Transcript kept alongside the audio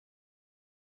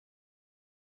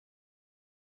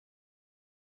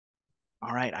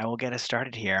All right, I will get us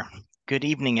started here. Good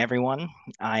evening, everyone.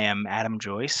 I am Adam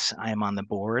Joyce. I am on the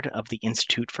board of the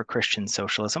Institute for Christian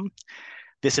Socialism.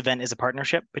 This event is a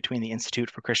partnership between the Institute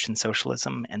for Christian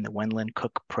Socialism and the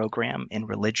Wendland-Cook Program in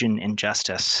Religion and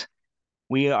Justice.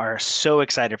 We are so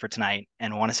excited for tonight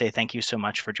and want to say thank you so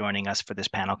much for joining us for this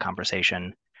panel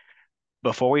conversation.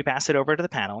 Before we pass it over to the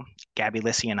panel, Gabby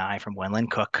Lissy and I from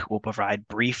Wendland-Cook will provide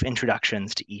brief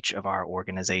introductions to each of our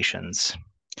organizations.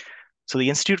 So the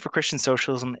Institute for Christian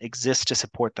Socialism exists to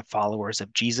support the followers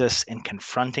of Jesus in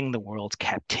confronting the world's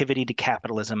captivity to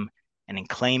capitalism and in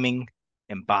claiming,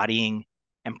 embodying,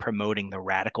 and promoting the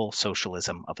radical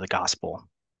socialism of the gospel.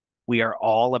 We are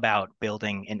all about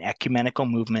building an ecumenical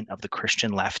movement of the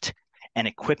Christian left and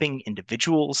equipping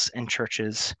individuals and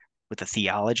churches with the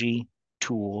theology,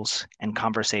 tools, and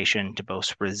conversation to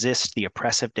both resist the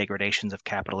oppressive degradations of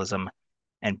capitalism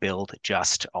and build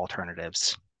just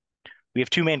alternatives. We have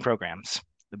two main programs,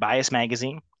 the Bias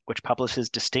Magazine, which publishes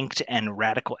distinct and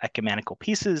radical ecumenical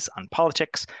pieces on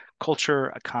politics, culture,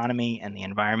 economy, and the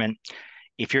environment.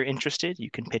 If you're interested, you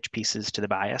can pitch pieces to the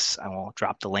Bias. I will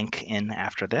drop the link in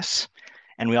after this.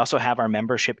 And we also have our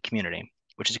membership community,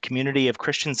 which is a community of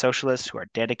Christian socialists who are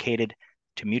dedicated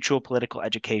to mutual political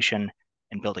education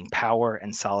and building power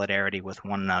and solidarity with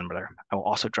one another. I will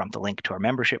also drop the link to our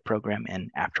membership program in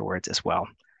afterwards as well.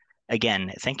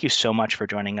 Again, thank you so much for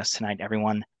joining us tonight,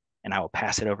 everyone, and I will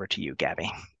pass it over to you,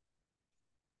 Gabby.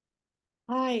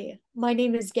 Hi, my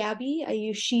name is Gabby. I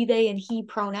use she, they, and he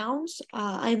pronouns.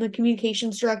 I'm a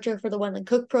communications director for the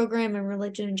Wendland-Cook Program in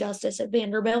Religion and Justice at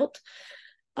Vanderbilt.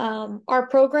 Our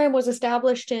program was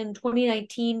established in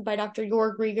 2019 by Dr.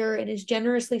 Joerg Rieger and is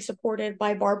generously supported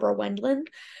by Barbara Wendland.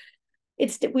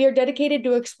 We are dedicated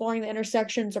to exploring the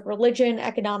intersections of religion,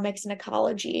 economics, and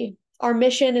ecology. Our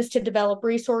mission is to develop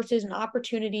resources and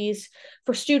opportunities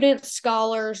for students,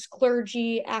 scholars,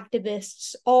 clergy,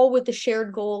 activists, all with the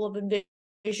shared goal of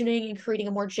envisioning and creating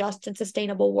a more just and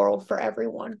sustainable world for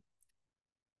everyone.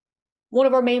 One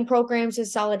of our main programs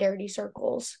is Solidarity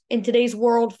Circles. In today's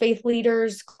world, faith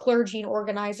leaders, clergy, and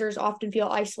organizers often feel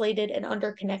isolated and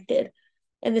underconnected,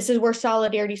 and this is where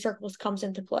Solidarity Circles comes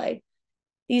into play.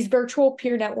 These virtual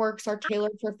peer networks are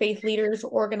tailored for faith leaders,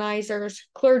 organizers,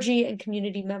 clergy, and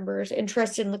community members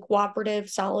interested in the cooperative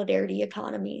solidarity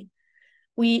economy.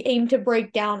 We aim to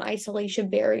break down isolation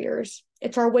barriers.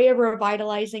 It's our way of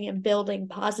revitalizing and building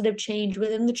positive change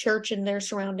within the church and their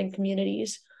surrounding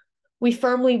communities. We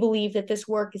firmly believe that this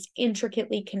work is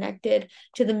intricately connected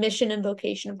to the mission and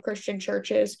vocation of Christian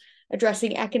churches,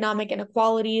 addressing economic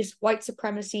inequalities, white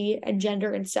supremacy, and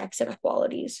gender and sex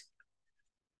inequalities.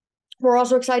 We're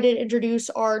also excited to introduce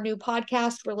our new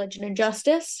podcast, Religion and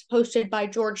Justice, hosted by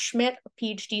George Schmidt, a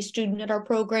PhD student at our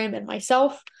program, and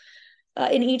myself.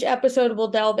 In each episode, we'll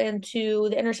delve into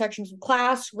the intersections of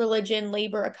class, religion,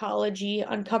 labor, ecology,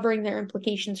 uncovering their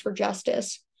implications for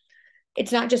justice.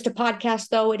 It's not just a podcast,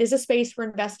 though. It is a space for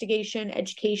investigation,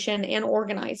 education, and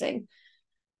organizing.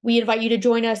 We invite you to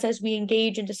join us as we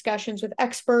engage in discussions with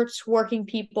experts, working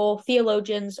people,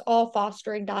 theologians, all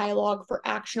fostering dialogue for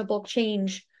actionable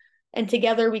change. And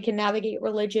together we can navigate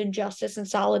religion, justice, and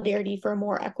solidarity for a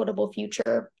more equitable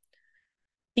future.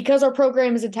 Because our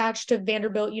program is attached to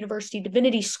Vanderbilt University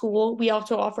Divinity School, we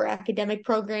also offer academic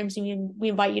programs, and we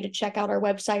invite you to check out our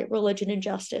website,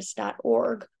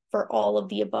 religionandjustice.org, for all of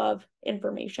the above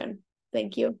information.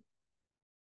 Thank you.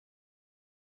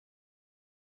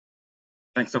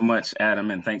 Thanks so much,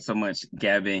 Adam, and thanks so much,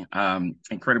 Gabby.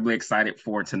 Incredibly excited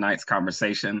for tonight's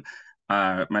conversation.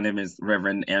 My name is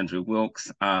Reverend Andrew Wilkes.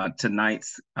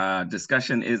 Tonight's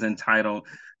discussion is entitled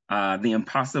The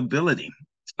Impossibility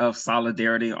of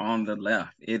Solidarity on the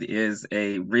Left. It is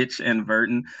a rich and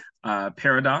verdant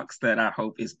paradox that I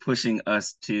hope is pushing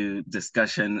us to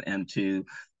discussion and to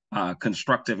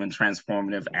constructive and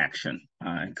transformative action.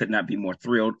 I could not be more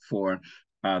thrilled for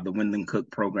the Wendland-Cook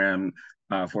Program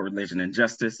for Religion and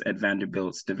Justice at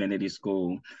Vanderbilt's Divinity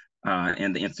School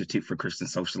and the Institute for Christian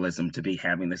Socialism to be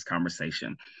having this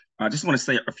conversation. I just want to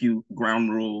say a few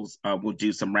ground rules. We'll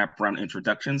do some wraparound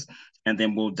introductions, and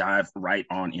then we'll dive right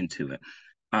on into it.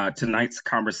 Tonight's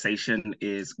conversation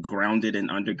is grounded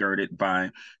and undergirded by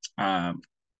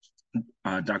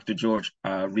Dr. Joerg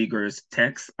Rieger's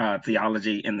text,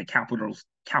 Theology in the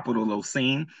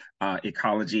Capitalocene,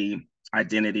 Ecology,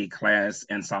 Identity, Class,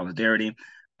 and Solidarity.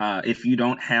 If you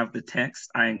don't have the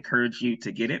text, I encourage you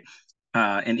to get it.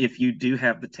 And if you do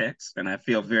have the text, and I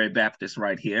feel very Baptist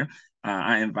right here,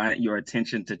 I invite your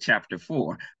attention to chapter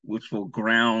 4, which will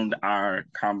ground our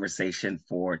conversation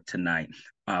for tonight.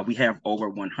 We have over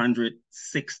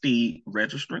 160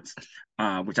 registrants,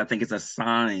 which I think is a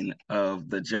sign of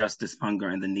the justice, hunger,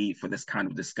 and the need for this kind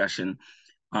of discussion.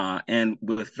 And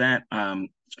with that,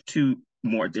 two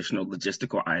more additional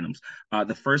logistical items.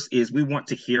 The first is we want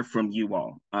to hear from you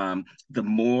all. The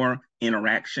more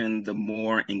interaction, the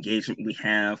more engagement we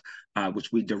have,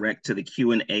 which we direct to the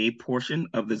Q&A portion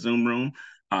of the Zoom room,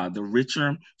 the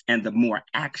richer and the more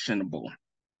actionable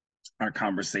our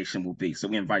conversation will be. So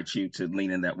we invite you to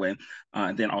lean in that way.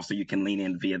 And then also you can lean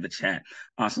in via the chat.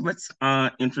 So let's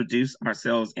introduce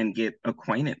ourselves and get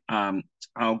acquainted.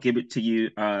 I'll give it to you,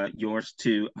 yours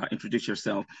to introduce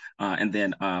yourself, and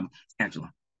then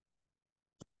Angela.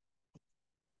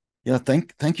 Yeah,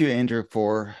 thank you, Andrew,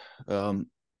 for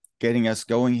getting us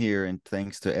going here. And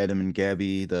thanks to Adam and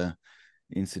Gabby, the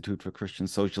Institute for Christian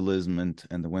Socialism and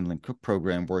the Wendland-Cook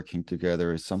Program working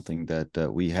together is something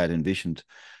that we had envisioned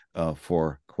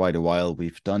for quite a while.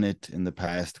 We've done it in the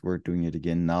past. We're doing it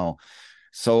again now.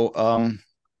 So I'm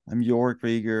Joerg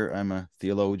Rieger. I'm a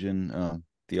theologian,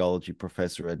 theology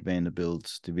professor at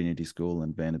Vanderbilt's Divinity School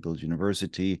and Vanderbilt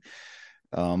University.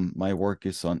 My work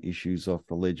is on issues of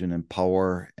religion and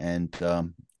power. And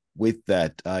with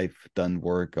that, I've done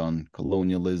work on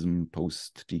colonialism,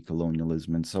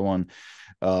 post-decolonialism, and so on.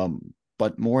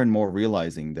 But more and more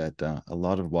realizing that a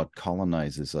lot of what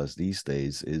colonizes us these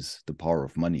days is the power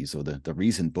of money. So the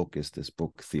recent book is this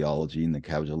book, Theology in the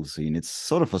Capitalocene. It's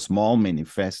sort of a small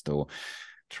manifesto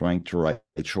trying to write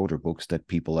shorter books that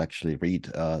people actually read,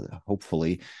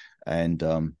 hopefully. And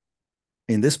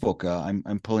in this book,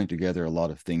 I'm pulling together a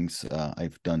lot of things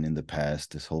I've done in the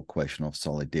past. This whole question of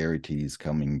solidarity is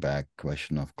coming back,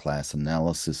 question of class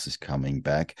analysis is coming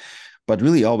back, but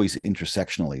really always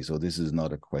intersectionally. So this is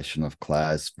not a question of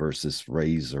class versus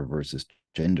race or versus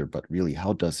gender, but really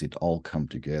how does it all come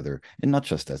together? And not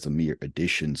just as a mere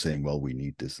addition saying, well, we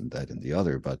need this and that and the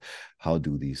other, but how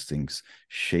do these things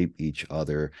shape each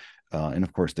other? And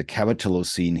of course, the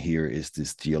Capitalocene here is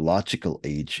this geological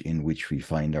age in which we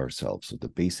find ourselves. So the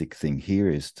basic thing here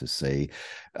is to say,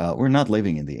 we're not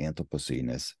living in the Anthropocene,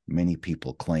 as many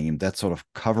people claim. That's sort of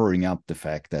covering up the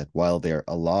fact that while there are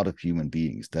a lot of human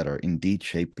beings that are indeed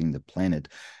shaping the planet,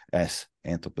 as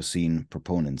Anthropocene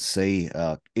proponents say,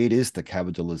 it is the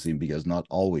Capitalocene, because not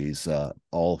always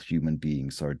all human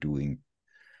beings are doing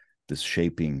this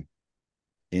shaping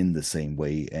in the same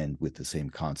way and with the same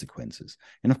consequences.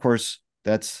 And of course,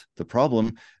 that's the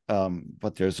problem.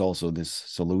 But there's also this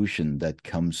solution that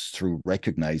comes through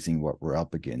recognizing what we're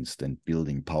up against and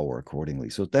building power accordingly.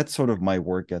 So that's sort of my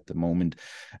work at the moment.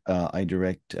 I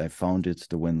founded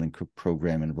the Wendland-Cook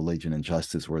Program in Religion and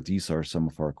Justice, where these are some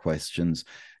of our questions.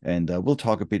 And we'll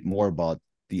talk a bit more about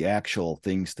the actual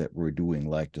things that we're doing,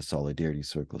 like the solidarity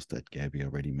circles that Gabby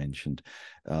already mentioned,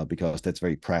 because that's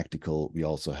very practical. We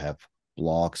also have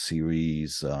blog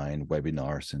series and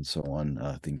webinars and so on,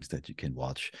 things that you can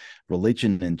watch.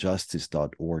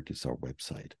 religionandjustice.org is our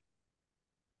website.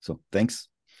 So thanks.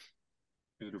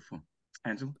 Beautiful.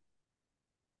 Angela?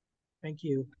 Thank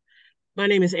you. My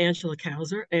name is Angela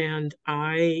Kauser, and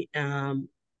I am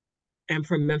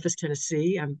from Memphis,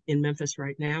 Tennessee. I'm in Memphis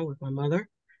right now with my mother.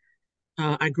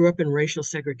 I grew up in racial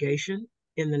segregation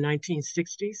in the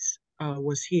 1960s,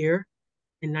 was here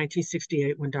in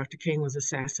 1968 when Dr. King was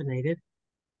assassinated.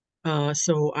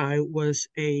 So I was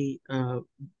a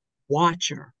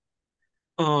watcher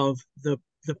of the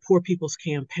Poor People's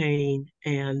Campaign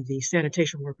and the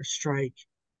sanitation worker strike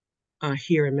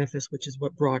here in Memphis, which is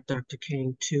what brought Dr.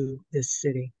 King to this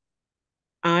city.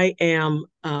 I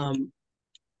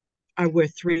wear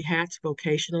three hats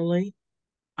vocationally.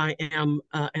 I am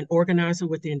an organizer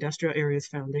with the Industrial Areas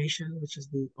Foundation, which is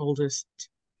the oldest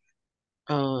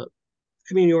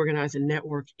community organizing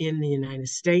network in the United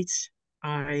States.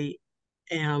 I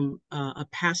am a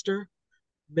pastor,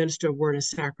 minister of Word and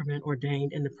Sacrament,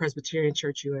 ordained in the Presbyterian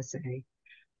Church USA.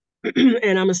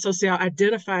 And I'm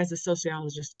identify as a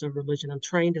sociologist of religion. I'm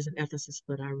trained as an ethicist,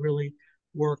 but I really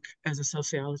work as a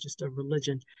sociologist of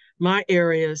religion. My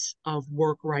areas of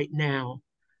work right now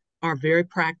are very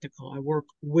practical. I work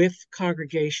with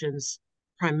congregations,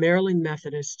 primarily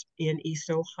Methodist, in East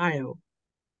Ohio,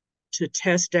 to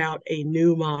test out a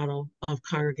new model of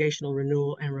congregational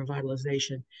renewal and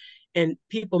revitalization. And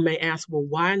people may ask, well,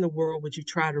 why in the world would you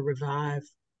try to revive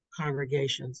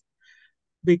congregations?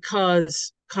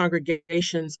 Because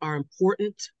congregations are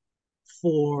important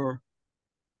for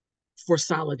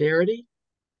solidarity.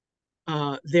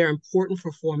 They're important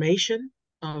for formation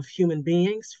of human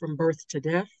beings from birth to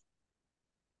death,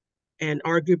 and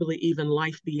arguably even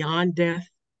life beyond death.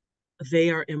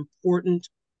 They are important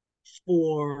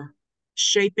for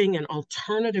shaping an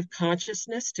alternative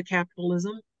consciousness to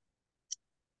capitalism.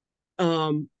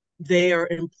 They are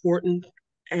important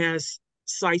as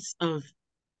sites of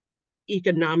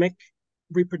economic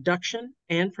reproduction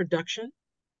and production.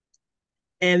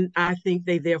 And I think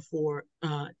they therefore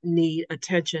need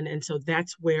attention. And so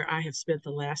that's where I have spent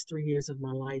the last 3 years of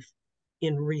my life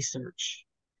in research.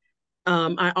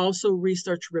 I also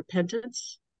research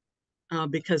repentance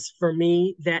because for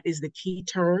me, that is the key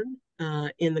turn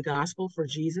in the gospel for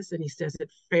Jesus. And he says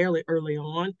it fairly early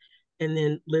on and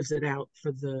then lives it out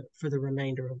for the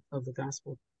remainder of the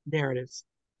gospel narratives.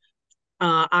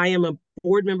 I am a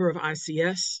board member of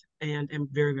ICS and am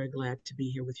very, very glad to be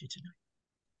here with you tonight.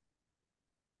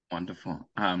 Wonderful.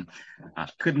 I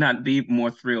could not be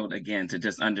more thrilled again to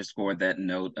just underscore that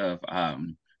note of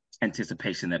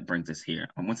anticipation that brings us here.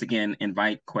 Once again,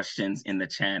 invite questions in the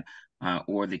chat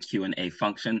or the Q&A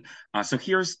function. So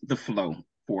here's the flow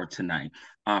for tonight.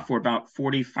 For about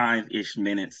 45-ish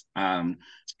minutes,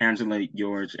 Angela,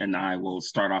 George, and I will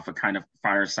start off a kind of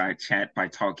fireside chat by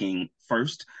talking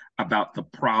first about the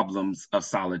problems of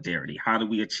solidarity. How do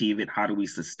we achieve it? How do we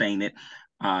sustain it?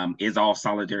 Is all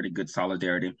solidarity good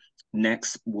solidarity?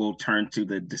 Next, we'll turn to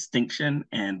the distinction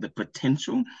and the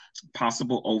potential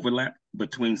possible overlap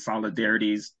between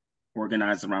solidarities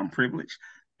organized around privilege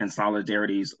and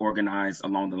solidarities organized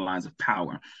along the lines of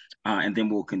power. And then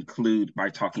we'll conclude by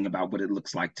talking about what it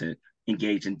looks like to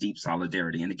engage in deep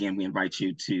solidarity. And again, we invite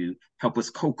you to help us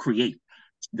co-create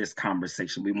this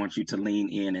conversation. We want you to lean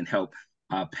in and help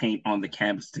paint on the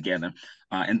canvas together.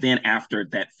 And then after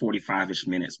that 45-ish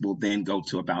minutes, we'll then go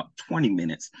to about 20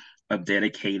 minutes of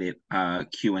dedicated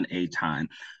Q&A time.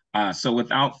 So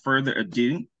without further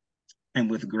ado, and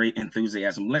with great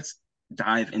enthusiasm, let's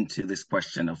dive into this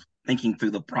question of thinking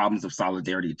through the problems of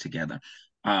solidarity together.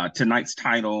 Tonight's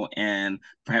title and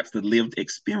perhaps the lived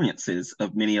experiences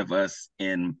of many of us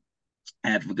in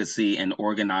advocacy and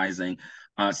organizing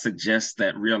suggests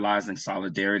that realizing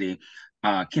solidarity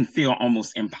can feel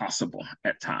almost impossible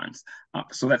at times.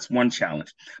 So that's one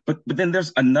challenge. But then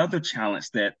there's another challenge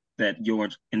that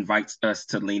George invites us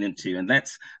to lean into, and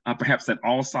that's perhaps that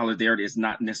all solidarity is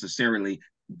not necessarily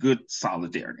good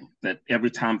solidarity, that every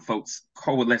time folks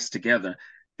coalesce together,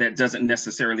 that doesn't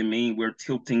necessarily mean we're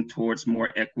tilting towards more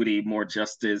equity, more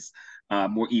justice,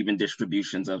 more even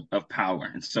distributions of power.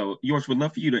 And so, George, would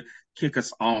love for you to kick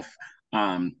us off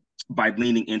by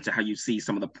leaning into how you see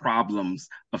some of the problems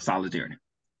of solidarity.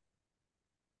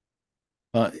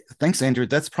 Thanks, Andrew.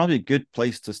 That's probably a good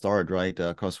place to start, right?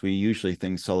 Because we usually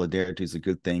think solidarity is a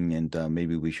good thing and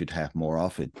maybe we should have more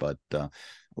of it. But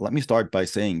let me start by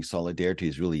saying solidarity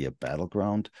is really a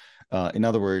battleground. In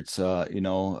other words,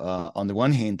 on the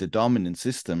one hand, the dominant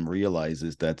system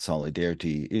realizes that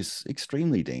solidarity is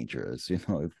extremely dangerous. If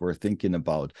we're thinking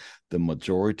about the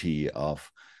majority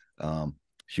of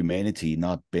humanity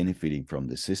not benefiting from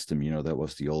the system, that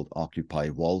was the old Occupy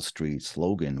Wall Street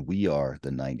slogan, we are the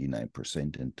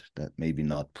 99%, and that maybe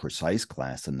not precise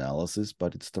class analysis,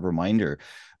 but it's the reminder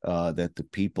that the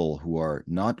people who are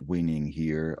not winning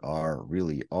here are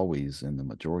really always in the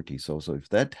majority. So if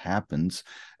that happens,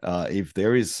 if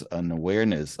there is an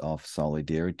awareness of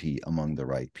solidarity among the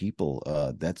right people,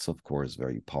 that's of course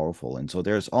very powerful. And so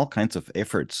there's all kinds of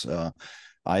efforts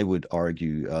I would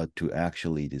argue, to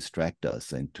actually distract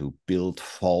us and to build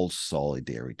false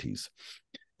solidarities.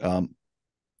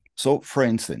 So, for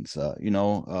instance,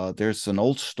 there's an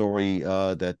old story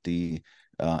that the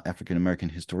African-American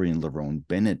historian Lerone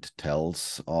Bennett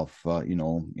tells of,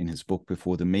 in his book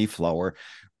Before the Mayflower,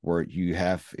 where you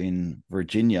have in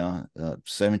Virginia,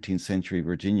 17th century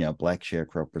Virginia, black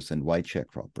sharecroppers and white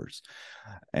sharecroppers.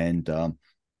 And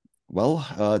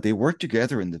they work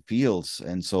together in the fields,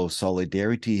 and so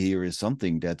solidarity here is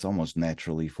something that's almost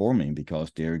naturally forming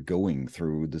because they're going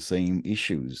through the same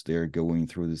issues. They're going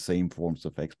through the same forms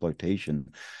of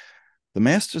exploitation. The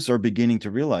masters are beginning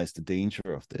to realize the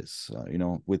danger of this.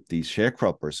 With these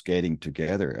sharecroppers getting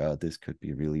together, this could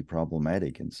be really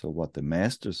problematic. And so what the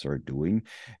masters are doing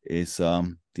is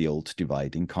the old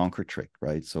divide and conquer trick,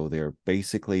 right? So they're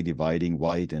basically dividing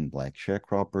white and black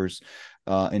sharecroppers.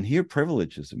 And here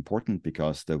privilege is important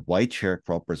because the white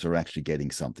sharecroppers are actually getting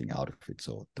something out of it.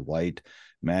 So the white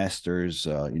masters,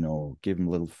 give them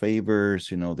little favors,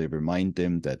 they remind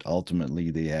them that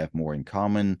ultimately they have more in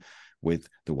common with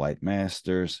the white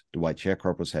masters. The white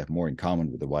sharecroppers have more in common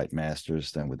with the white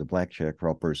masters than with the black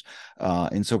sharecroppers.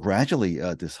 And so gradually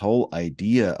this whole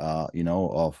idea,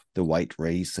 of the white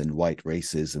race and white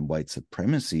races and white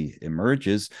supremacy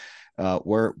emerges.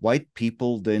 where white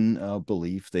people then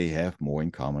believe they have more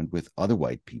in common with other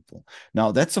white people.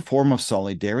 Now, that's a form of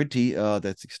solidarity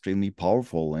that's extremely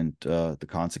powerful, and the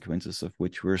consequences of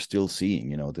which we're still seeing.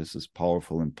 This is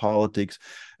powerful in politics.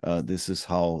 This is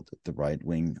how the right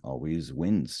wing always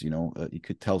wins. You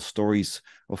could tell stories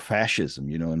of fascism,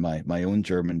 in my own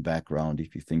German background.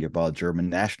 If you think about German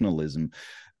nationalism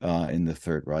in the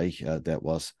Third Reich, that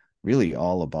was really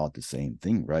all about the same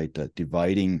thing, right?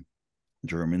 Dividing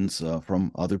Germans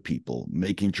from other people,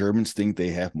 making Germans think they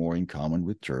have more in common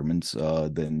with Germans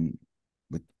than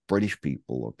with British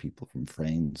people or people from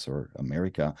France or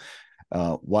America.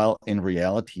 While in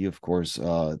reality, of course,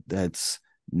 that's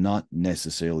not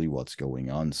necessarily what's going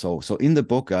on. So in the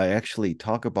book, I actually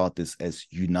talk about this as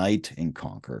unite and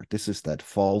conquer. This is that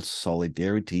false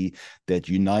solidarity that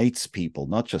unites people,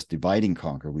 not just divide and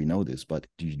conquer. We know this, but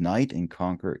unite and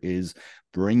conquer is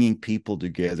bringing people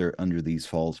together under these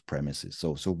false premises.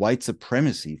 So white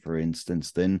supremacy, for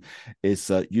instance, then is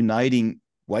uniting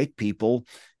white people,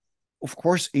 of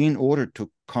course, in order to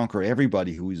conquer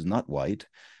everybody who is not white,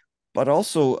 but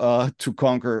also to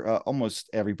conquer almost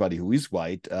everybody who is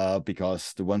white,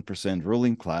 because the 1%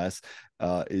 ruling class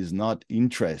is not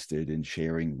interested in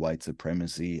sharing white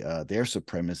supremacy, their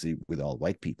supremacy with all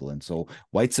white people. And so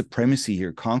white supremacy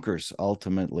here conquers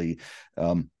ultimately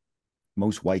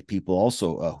most white people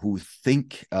also who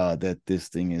think that this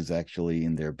thing is actually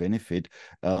in their benefit,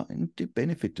 and they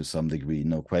benefit to some degree,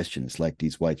 no question. It's like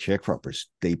these white sharecroppers.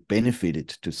 They benefited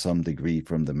to some degree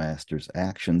from the master's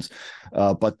actions,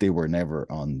 but they were never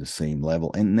on the same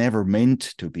level and never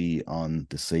meant to be on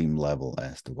the same level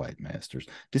as the white masters.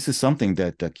 This is something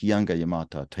that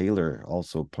Keeanga-Yamahtta Taylor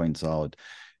also points out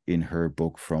in her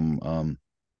book from,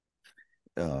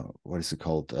 what is it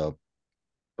called?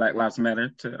 Black Lives Matter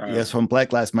to yes, from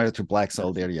Black Lives Matter to Black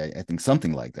Solidarity. I think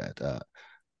something like that.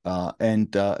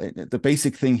 And the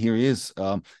basic thing here is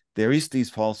there is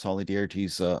these false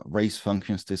solidarities. Race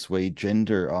functions this way.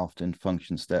 Gender often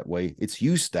functions that way. It's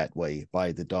used that way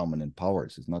by the dominant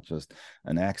powers. It's not just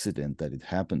an accident that it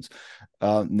happens.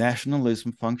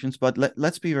 Nationalism functions, but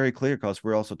let's be very clear, because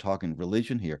we're also talking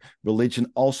religion here. Religion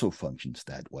also functions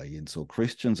that way. And so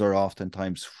Christians are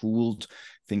oftentimes fooled,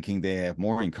 thinking they have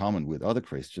more in common with other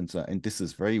Christians. And this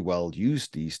is very well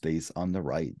used these days on the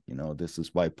right. This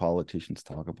is why politicians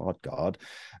talk about God,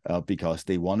 because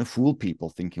they want to fool people,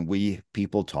 thinking we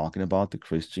people talking about the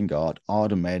Christian God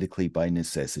automatically by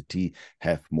necessity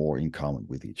have more in common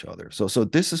with each other. So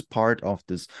this is part of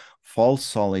this false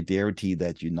solidarity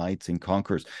that unites and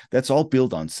conquers. That's all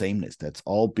built on sameness. That's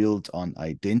all built on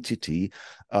identity.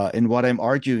 And what I'm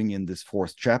arguing in this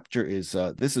fourth chapter is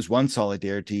this is one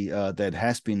solidarity that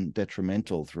has been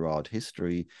detrimental throughout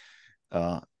history.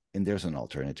 And there's an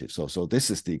alternative. So this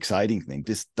is the exciting thing.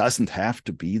 This doesn't have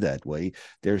to be that way.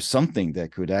 There's something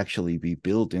that could actually be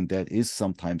built, and that is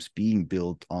sometimes being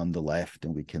built on the left,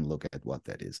 and we can look at what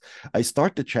that is. I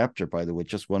start the chapter, by the way,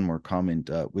 just one more comment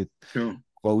with Sure.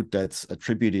 quote that's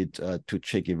attributed to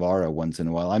Che Guevara once in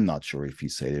a while. I'm not sure if he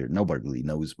said it, nobody really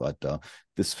knows, but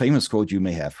this famous quote you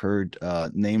may have heard,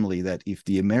 namely that if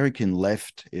the American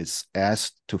left is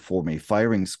asked to form a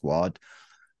firing squad,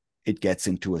 it gets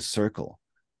into a circle.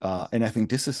 And I think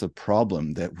this is a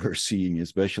problem that we're seeing,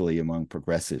 especially among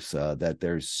progressives, that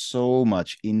there's so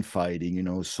much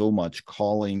infighting, so much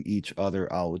calling each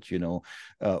other out,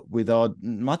 without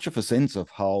much of a sense of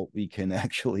how we can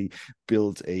actually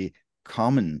build a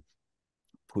common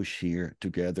push here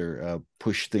together,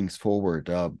 push things forward.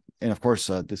 And of course,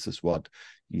 this is what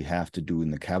you have to do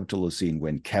in the Capitalocene,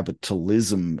 when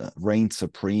capitalism reigns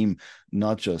supreme,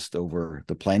 not just over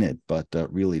the planet, but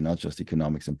really not just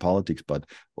economics and politics, but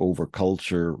over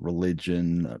culture,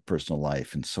 religion, personal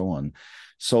life, and so on.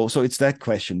 So it's that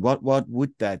question. What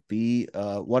would that be?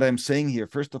 What I'm saying here,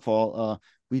 first of all,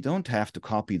 we don't have to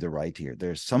copy the right here.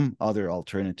 There's some other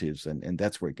alternatives, and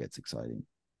that's where it gets exciting.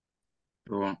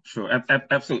 Sure.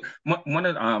 Absolutely. Want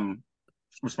to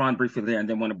respond briefly there, and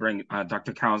then want to bring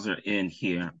Dr. Kauser in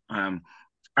here.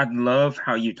 I love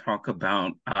how you talk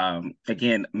about,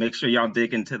 again, make sure y'all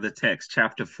dig into the text,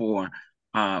 chapter 4,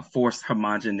 forced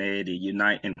homogeneity,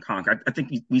 unite and conquer. I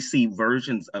think we see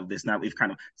versions of this now. We've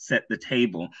kind of set the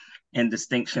table, and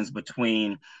distinctions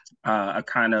between a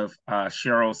kind of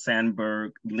Sheryl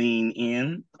Sandberg lean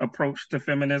in approach to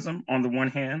feminism on the one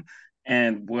hand,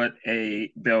 and what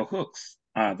a Bell Hooks,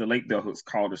 the late Bell Hooks,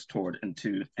 called us toward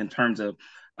in terms of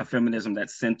a feminism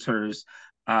that centers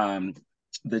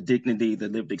the dignity, the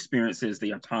lived experiences,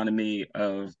 the autonomy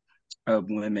of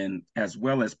women, as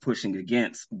well as pushing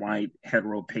against white,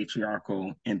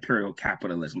 heteropatriarchal, imperial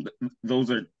capitalism.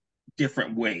 Those are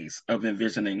different ways of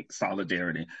envisioning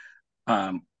solidarity.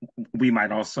 We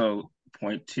might also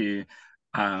point to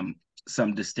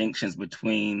some distinctions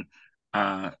between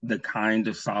the kind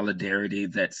of solidarity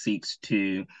that seeks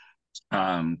to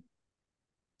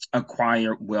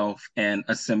acquire wealth and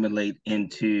assimilate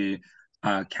into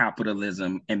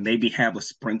capitalism, and maybe have a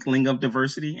sprinkling of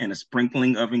diversity and a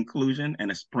sprinkling of inclusion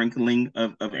and a sprinkling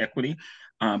of equity,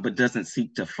 but doesn't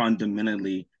seek to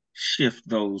fundamentally shift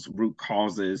those root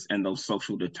causes and those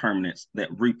social determinants that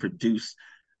reproduce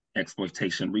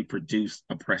exploitation, reproduce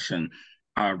oppression,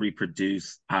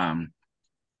 reproduce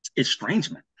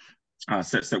estrangement,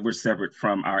 such that we're severed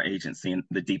from our agency and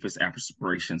the deepest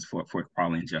aspirations for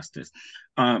equality and justice.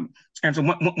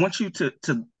 Angela, I want you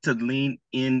to lean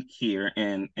in here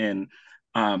and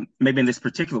maybe in this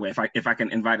particular way, if I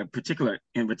can invite a particular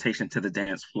invitation to the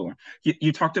dance floor.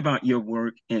 You talked about your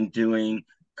work in doing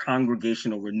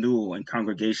congregational renewal and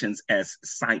congregations as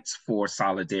sites for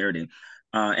solidarity.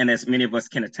 And as many of us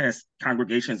can attest,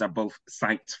 congregations are both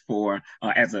sites for,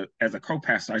 as a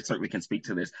co-pastor, I certainly can speak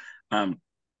to this,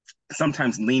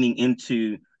 sometimes leaning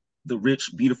into the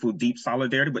rich, beautiful, deep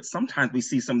solidarity, but sometimes we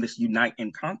see some of this unite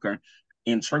and conquer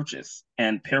in churches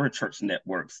and parachurch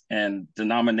networks and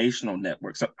denominational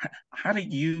networks. So how do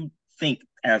you think,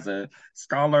 as a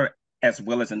scholar as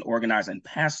well as an organizer and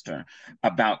pastor,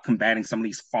 about combating some of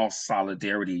these false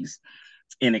solidarities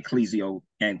in ecclesial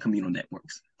and communal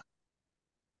networks?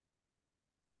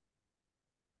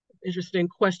 Interesting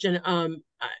question.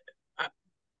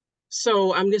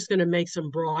 So I'm just going to make some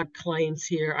broad claims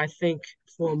here. I think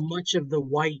for much of the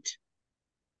white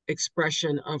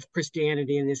expression of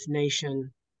Christianity in this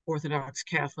nation, Orthodox,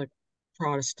 Catholic,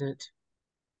 Protestant,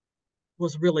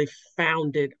 was really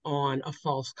founded on a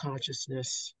false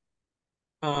consciousness,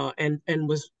 and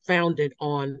was founded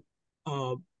on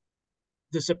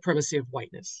the supremacy of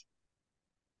whiteness.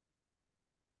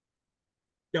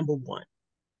 Number one,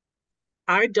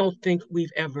 I don't think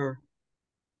we've ever,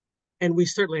 and we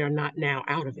certainly are not now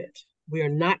out of it. We are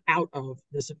not out of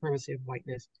the supremacy of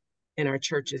whiteness in our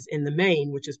churches in the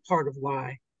main, which is part of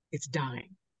why it's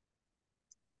dying.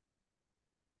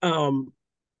 Number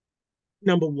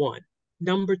one.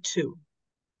 Number two,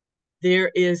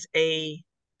 there is a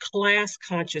class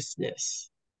consciousness,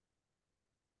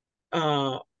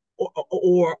 or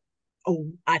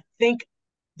I think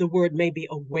the word may be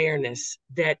awareness,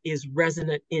 that is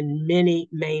resonant in many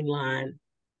mainline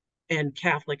and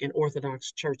Catholic and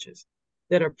Orthodox churches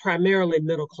that are primarily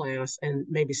middle class and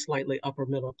maybe slightly upper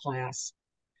middle class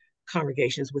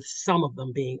congregations, with some of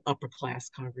them being upper class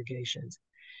congregations.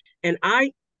 And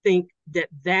I think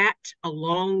that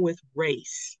along with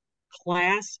race,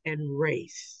 class and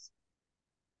race,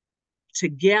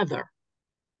 together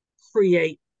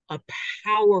create a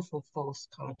powerful false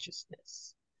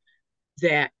consciousness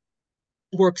that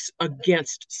works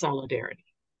against solidarity.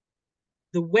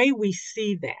 The way we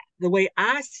see that, the way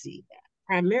I see that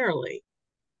primarily,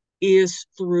 is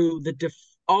through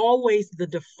always the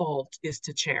default is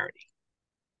to charity.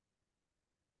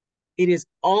 It is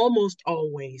almost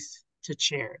always to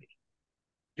charity.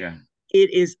 Yeah.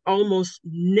 It is almost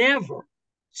never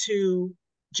to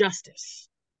justice.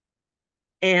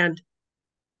 And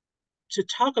to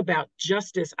talk about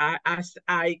justice,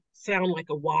 I sound like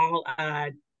a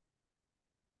wild-eyed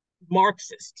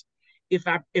Marxist if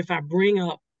I bring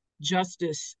up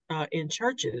justice in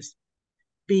churches,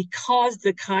 because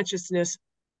the consciousness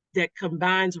that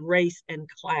combines race and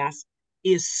class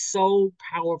is so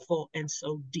powerful and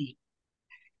so deep.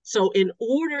 So in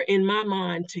order, in my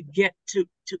mind, to get to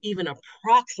even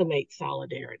approximate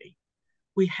solidarity,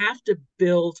 we have to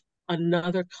build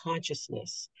another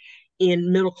consciousness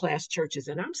in middle class churches.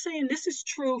 And I'm saying this is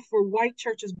true for white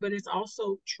churches, but it's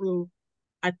also true,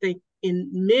 I think, in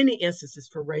many instances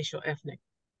for racial ethnic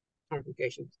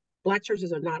congregations. Black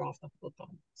churches are not off the hook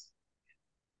on this.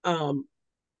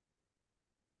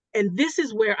 And this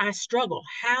is where I struggle,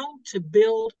 how to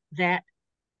build that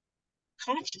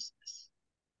consciousness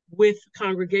with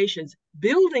congregations.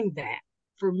 Building that,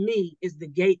 for me, is the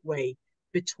gateway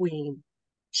between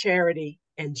charity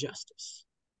and justice.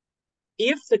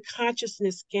 If the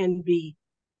consciousness can be,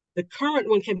 the current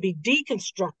one can be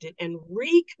deconstructed and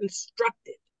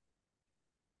reconstructed,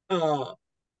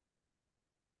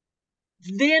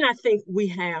 then I think we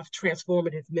have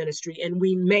transformative ministry, and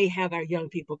we may have our young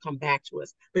people come back to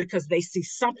us because they see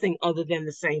something other than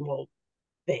the same old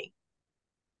thing.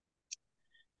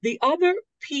 The other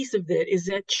piece of it is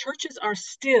that churches are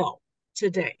still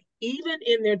today, even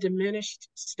in their diminished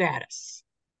status,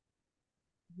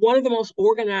 one of the most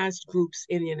organized groups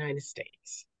in the United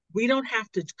States. We don't have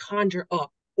to conjure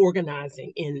up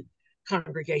organizing in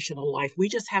congregational life. We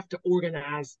just have to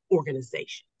organize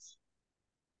organizations.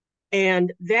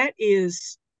 And that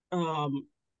is,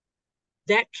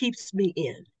 that keeps me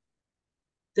in.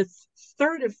 The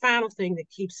third and final thing that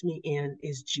keeps me in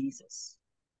is Jesus.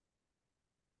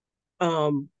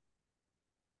 And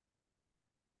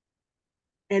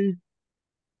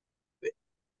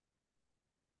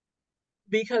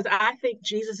because I think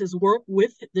Jesus's work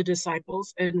with the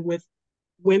disciples and with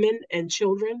women and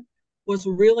children was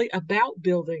really about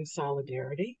building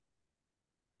solidarity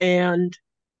and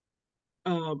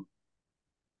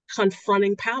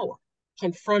confronting power,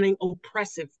 confronting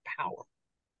oppressive power.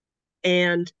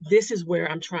 And this is where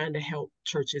I'm trying to help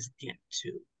churches get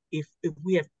to. If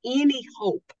we have any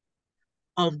hope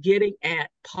of getting at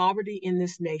poverty in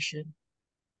this nation,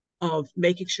 of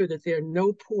making sure that there are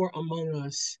no poor among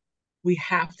us, we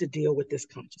have to deal with this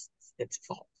consciousness that's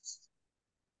false.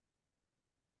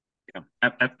 Yeah,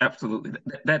 absolutely.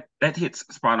 That hits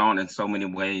spot on in so many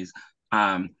ways.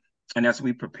 And as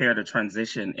we prepare to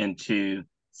transition into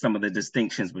some of the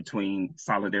distinctions between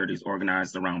solidarities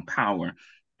organized around power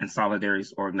and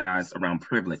solidarities organized around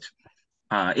privilege,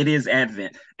 it is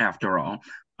Advent after all.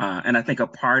 And I think a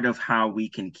part of how we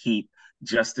can keep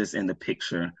justice in the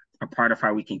picture, a part of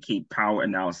how we can keep power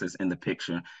analysis in the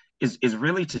picture is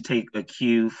really to take a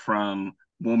cue from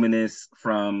womanists,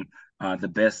 from the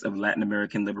best of Latin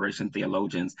American liberation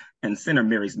theologians, and center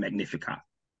Mary's Magnificat.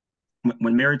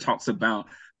 When Mary talks about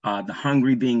the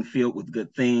hungry being filled with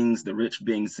good things, the rich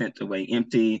being sent away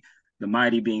empty, the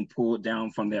mighty being pulled down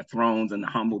from their thrones, and the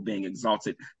humble being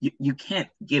exalted, you can't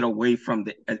get away from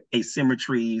the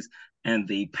asymmetries and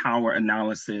the power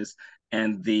analysis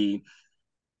and the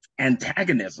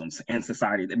antagonisms in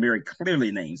society that Mary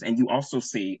clearly names. And you also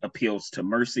see appeals to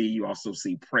mercy. You also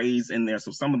see praise in there. So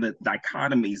some of the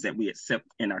dichotomies that we accept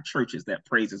in our churches, that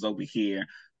praise is over here,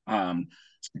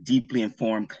 deeply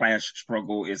informed class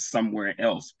struggle is somewhere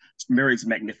else. Mary's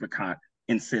Magnificat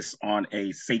insists on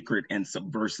a sacred and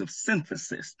subversive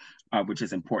synthesis, which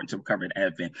is important to cover at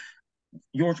Advent.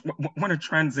 George, want to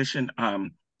transition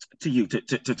to you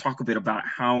to talk a bit about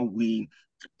how we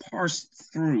parse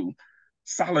through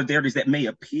solidarities that may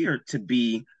appear to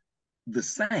be the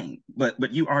same, but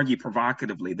you argue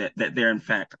provocatively that they're in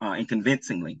fact and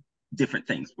convincingly different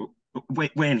things.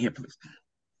 Weigh in here, please.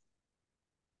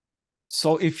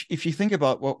 So if you think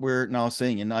about what we're now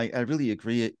saying, and I really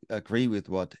agree with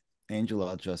what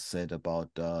Angela just said about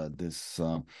this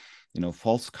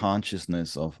false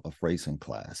consciousness of race and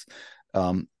class.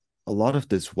 A lot of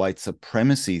this white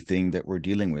supremacy thing that we're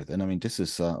dealing with. And I mean, this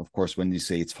is, of course, when you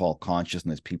say it's false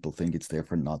consciousness, people think it's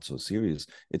therefore not so serious.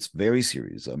 It's very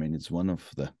serious. I mean, it's one of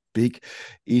the big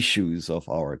issues of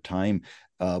our time.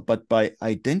 But by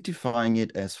identifying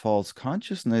it as false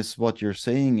consciousness, what you're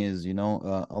saying is,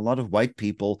 a lot of white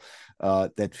people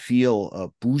that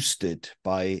feel boosted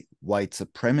by white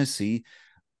supremacy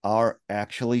are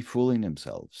actually fooling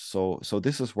themselves. So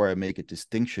this is where I make a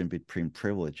distinction between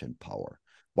privilege and power.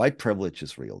 White privilege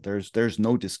is real. There's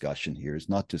no discussion here. It's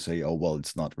not to say, oh, well,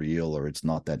 it's not real or it's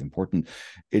not that important.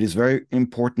 It is very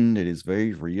important. It is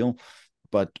very real.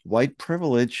 But white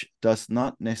privilege does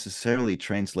not necessarily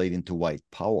translate into white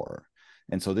power.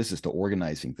 And so this is the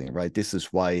organizing thing, right? This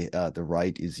is why the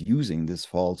right is using this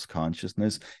false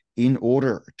consciousness in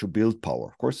order to build power.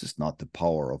 Of course, it's not the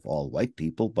power of all white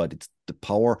people, but it's the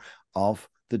power of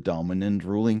the dominant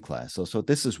ruling class. So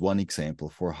this is one example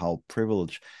for how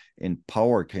privilege and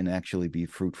power can actually be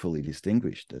fruitfully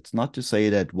distinguished. It's not to say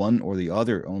that one or the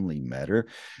other only matter,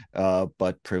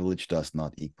 but privilege does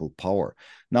not equal power.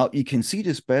 Now, you can see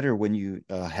this better when you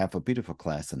have a bit of a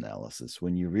class analysis,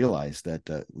 when you realize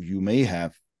that you may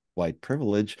have white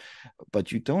privilege,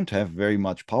 but you don't have very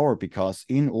much power, because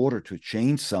in order to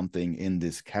change something in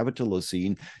this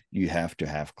Capitalocene, you have to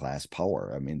have class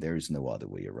power. I mean, there is no other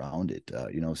way around it.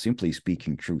 Simply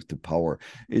speaking truth to power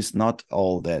is not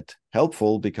all that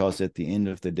helpful, because at the end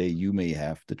of the day, you may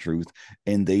have the truth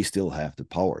and they still have the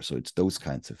power. So it's those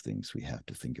kinds of things we have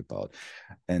to think about.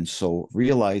 And so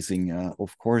realizing,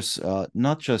 of course,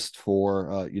 not just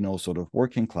for, sort of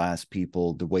working class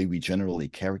people, the way we generally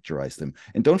characterize them.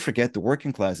 And don't forget, the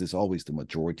working class is always the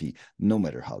majority, no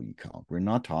matter how you count. We're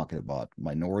not talking about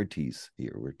minorities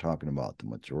here. We're talking about the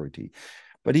majority.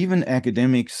 But even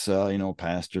academics,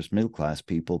 pastors, middle-class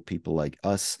people like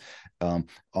us,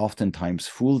 oftentimes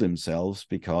fool themselves,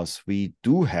 because we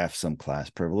do have some class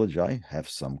privilege. I have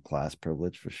some class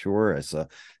privilege for sure as a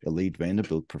elite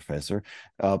Vanderbilt professor,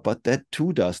 but that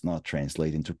too does not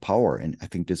translate into power. And I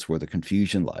think that's where the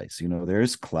confusion lies. There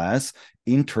is class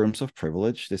in terms of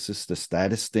privilege. This is the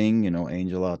status thing.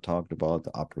 Angela talked about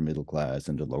the upper middle class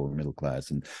and the lower middle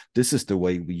class, and this is the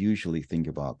way we usually think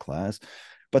about class.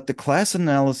 But the class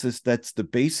analysis, that's the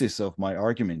basis of my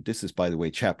argument. This is, by the way,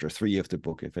 chapter 3 of the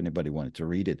book, if anybody wanted to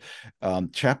read it.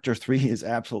 Chapter 3 is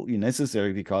absolutely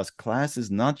necessary because class is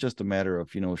not just a matter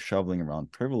of, shoveling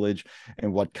around privilege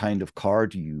and what kind of car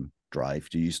do you drive.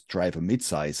 Do you drive a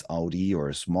mid-size Audi or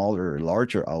a smaller or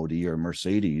larger Audi or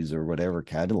Mercedes or whatever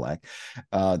Cadillac?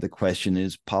 The question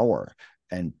is power.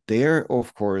 And there,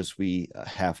 of course, we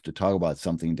have to talk about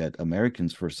something that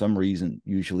Americans, for some reason,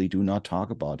 usually do not talk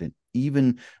about. And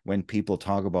even when people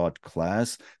talk about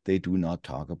class, they do not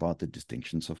talk about the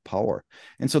distinctions of power.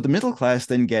 And so the middle class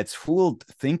then gets fooled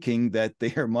thinking that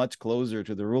they are much closer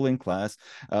to the ruling class,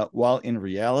 while in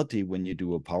reality, when you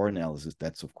do a power analysis,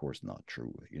 that's of course not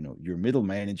true. Your middle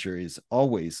manager is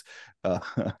always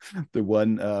the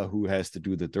one who has to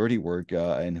do the dirty work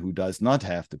and who does not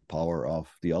have the power of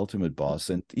the ultimate boss.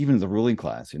 And even the ruling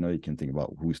class, you can think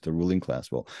about who's the ruling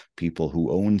class. Well, people who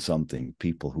own something,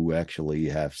 people who actually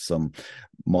have some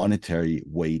monetary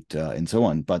weight and so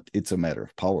on. But it's a matter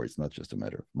of power. It's not just a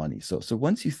matter of money. So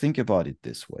once you think about it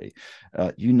this way,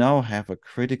 you now have a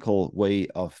critical way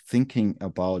of thinking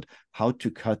about how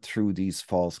to cut through these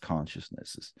false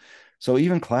consciousnesses. So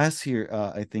even class here,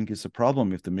 I think, is a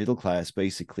problem if the middle class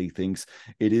basically thinks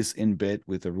it is in bed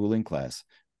with the ruling class.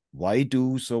 Why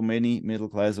do so many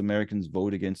middle-class Americans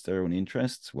vote against their own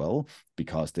interests? Well,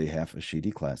 because they have a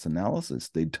shitty class analysis.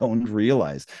 They don't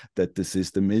realize that the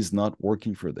system is not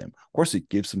working for them. Of course, it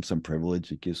gives them some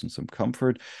privilege, it gives them some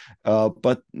comfort,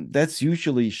 but that's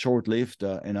usually short-lived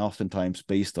and oftentimes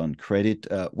based on credit,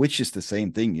 which is the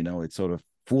same thing. It's sort of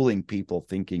fooling people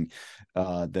thinking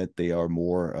that they are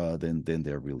more than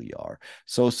they really are.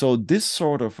 So this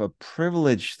sort of a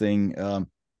privilege thing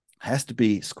has to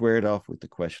be squared off with the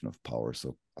question of power.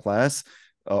 So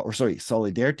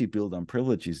solidarity built on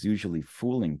privilege is usually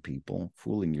fooling people.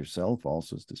 Fooling yourself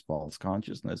also is this false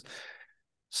consciousness.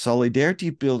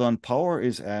 Solidarity built on power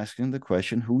is asking the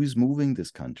question, who is moving this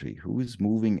country? Who is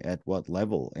moving at what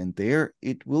level? And there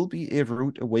it will be a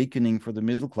rude awakening for the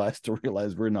middle class to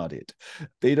realize we're not it.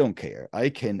 They don't care. I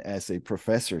can, as a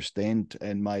professor, stand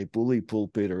in my bully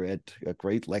pulpit or at a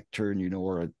great lectern,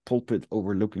 or a pulpit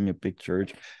overlooking a big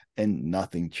church, and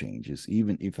nothing changes.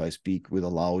 Even if I speak with a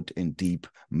loud and deep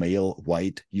male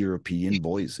white European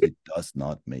voice, it does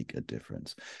not make a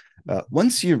difference.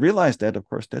 Once you realize that, of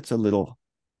course, that's a little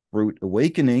rude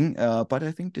awakening, but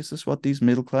I think this is what these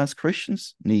middle-class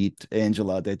Christians need,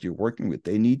 Angela, that you're working with.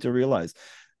 They need to realize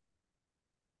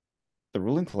the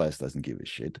ruling class doesn't give a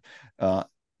shit.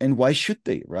 And why should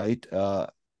they, right?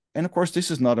 And of course,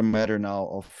 this is not a matter now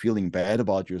of feeling bad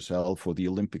about yourself or the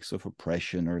Olympics of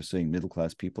oppression or saying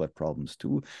middle-class people have problems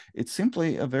too. It's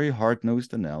simply a very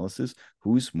hard-nosed analysis,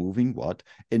 who's moving what.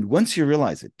 And once you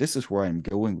realize it, this is where I'm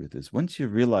going with this. Once you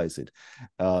realize it,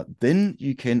 then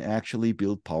you can actually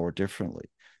build power differently.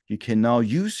 You can now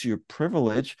use your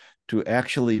privilege to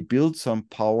actually build some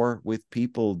power with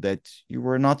people that you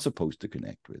were not supposed to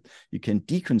connect with. You can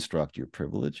deconstruct your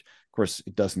privilege. Of course,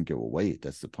 it doesn't go away.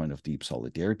 That's the point of deep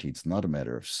solidarity. It's not a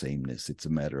matter of sameness. It's a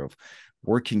matter of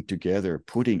working together,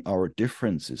 putting our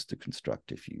differences to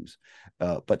constructive use.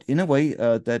 But in a way,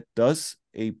 that does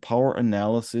a power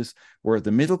analysis where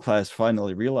the middle class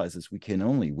finally realizes we can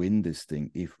only win this thing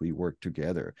if we work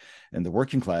together. And the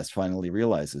working class finally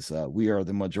realizes we are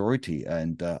the majority.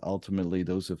 And ultimately,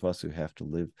 those of us who have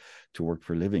to work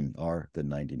for a living are the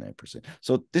 99%.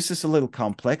 So this is a little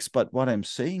complex, but what I'm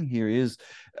saying here is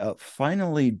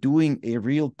finally doing a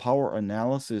real power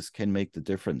analysis can make the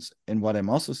difference. And what I'm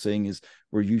also saying is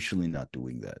we're usually not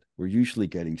doing that. We're usually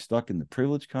getting stuck in the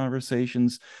privilege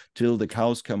conversations till the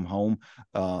cows come home.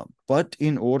 But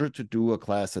in order to do a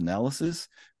class analysis,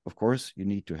 of course, you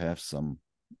need to have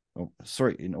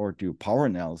in order to do power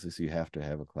analysis, you have to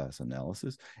have a class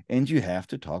analysis, and you have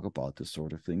to talk about the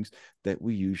sort of things that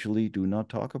we usually do not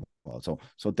talk about.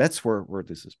 So that's where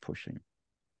this is pushing.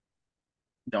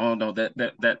 No,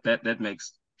 that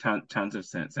makes tons of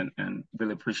sense, and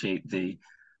really appreciate the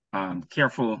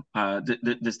careful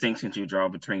distinctions you draw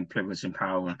between privilege and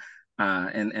power,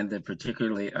 and the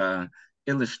particularly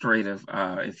illustrative,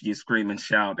 if you scream and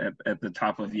shout at the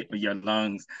top of your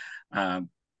lungs,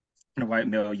 in a white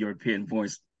male European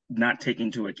voice, not taking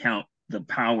into account the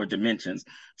power dimensions,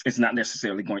 it's not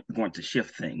necessarily going to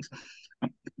shift things.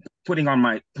 Putting on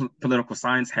my political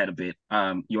science hat a bit,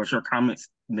 your comments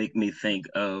make me think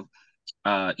of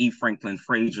E. Franklin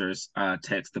Fraser's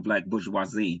text, The Black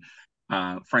Bourgeoisie.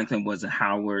 Franklin was a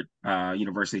Howard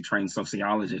University trained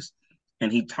sociologist,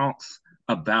 and he talks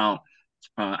about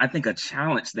I think a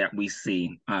challenge that we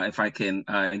see, if I can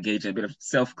engage in a bit of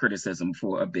self-criticism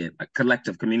for a bit, a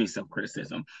collective community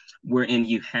self-criticism, wherein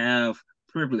you have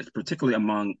privilege, particularly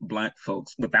among Black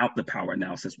folks, without the power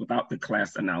analysis, without the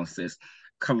class analysis,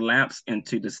 collapse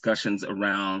into discussions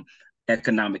around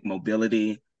economic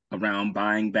mobility, around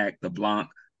buying back the block,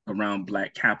 around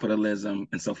Black capitalism.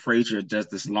 And so Fraser does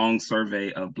this long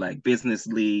survey of Black business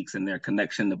leagues and their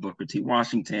connection to Booker T.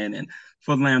 Washington and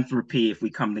philanthropy. If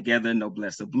we come together,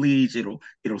 noblesse oblige,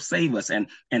 it'll save us. And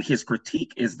his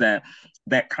critique is that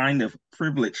that kind of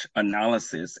privilege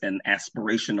analysis and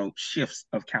aspirational shifts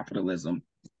of capitalism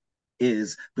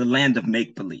is the land of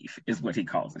make-believe, is what he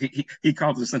calls it. He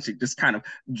calls it essentially just kind of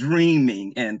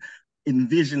dreaming and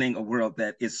envisioning a world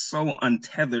that is so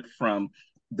untethered from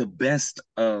the best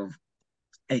of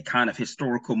a kind of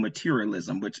historical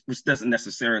materialism, which doesn't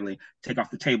necessarily take off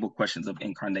the table questions of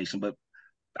incarnation. But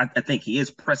I think he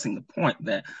is pressing the point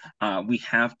that we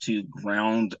have to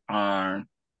ground our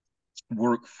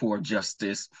work for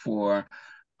justice, for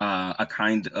a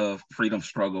kind of freedom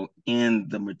struggle in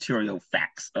the material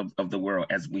facts of the world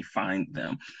as we find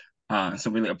them.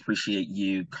 So really appreciate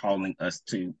you calling us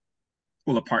to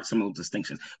pull apart some of those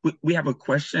distinctions. We have a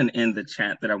question in the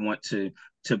chat that I want to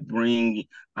bring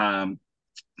to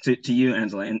you,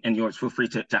 Angela, and yours. Feel free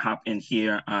to hop in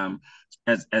here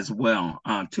as well.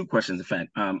 Two questions, in fact.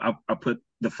 I'll put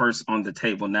the first on the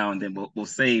table now, and then we'll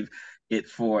save it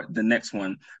for the next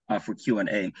one for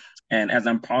Q&A. And as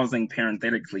I'm pausing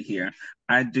parenthetically here,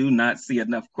 I do not see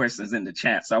enough questions in the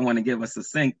chat. So I want to give a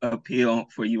succinct appeal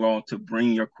for you all to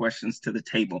bring your questions to the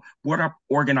table. What are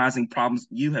organizing problems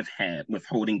you have had with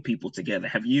holding people together?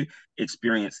 Have you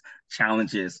experienced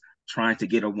challenges trying to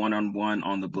get a one-on-one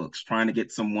on the books, trying to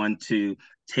get someone to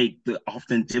take the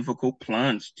often difficult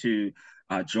plunge to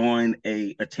join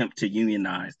a attempt to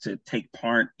unionize, to take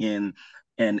part in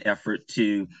an effort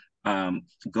to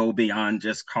go beyond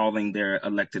just calling their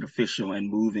elected official and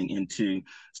moving into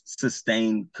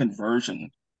sustained conversion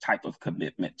type of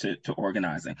commitment to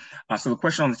organizing? So the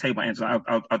question on the table, Angela,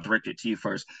 I'll direct it to you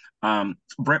first.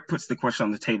 Brett puts the question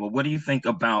on the table. What do you think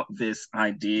about this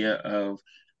idea of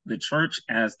the church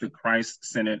as the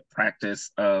Christ-centered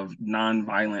practice of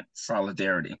nonviolent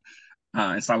solidarity?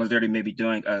 And Solidarity may be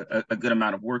doing a good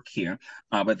amount of work here,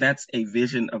 but that's a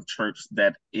vision of church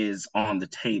that is on the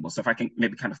table. So if I can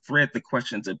maybe kind of thread the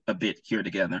questions a bit here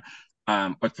together,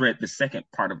 or thread the second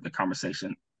part of the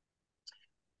conversation.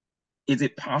 Is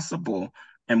it possible,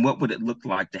 and what would it look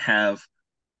like to have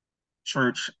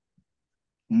church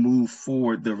move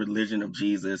forward the religion of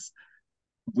Jesus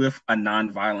with a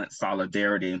nonviolent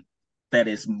solidarity that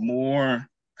is more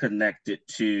connected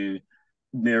to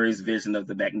Mary's vision of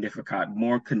the Magnificat,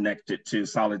 more connected to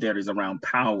solidarities around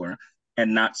power,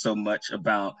 and not so much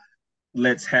about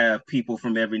let's have people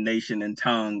from every nation and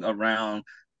tongue around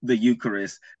the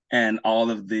Eucharist and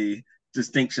all of the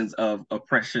distinctions of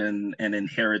oppression and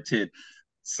inherited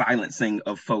silencing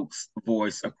of folks'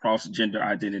 voice across gender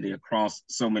identity, across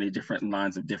so many different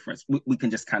lines of difference. We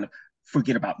can just kind of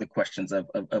forget about the questions of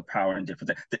power and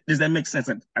difference. Does that make sense?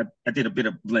 I did a bit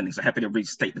of blending, so happy to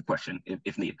restate the question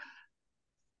if needed.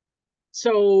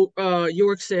 So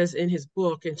Joerg says in his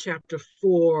book in chapter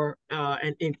 4,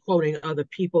 and in quoting other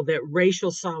people, that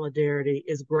racial solidarity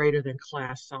is greater than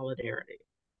class solidarity.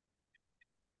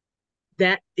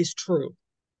 That is true.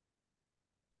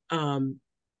 And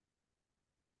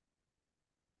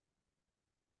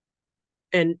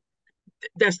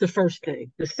that's the first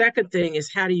thing. The second thing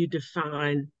is, how do you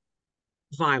define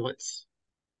violence?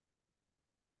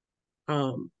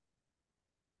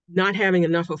 Not having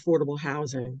enough affordable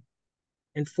housing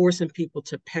and forcing people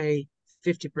to pay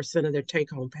 50% of their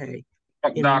take-home pay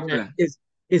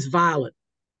is violent.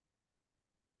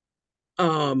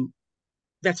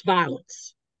 That's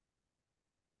violence,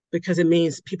 because it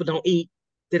means people don't eat,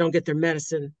 they don't get their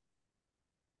medicine.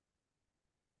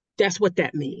 That's what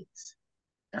that means.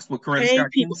 That's what Coretta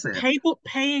said.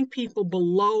 Paying people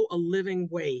below a living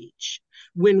wage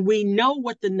when we know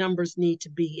what the numbers need to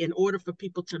be in order for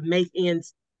people to make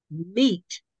ends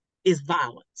meet is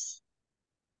violence.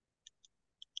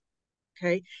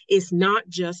 Okay, it's not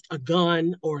just a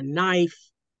gun or a knife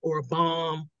or a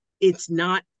bomb. It's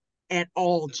not at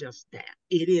all just that.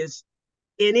 It is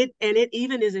in it, and it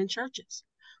even is in churches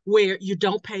where you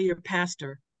don't pay your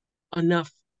pastor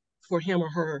enough for him or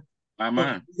her,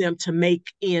 for them to make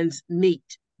ends meet.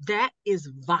 That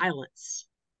is violence.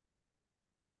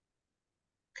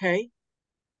 Okay,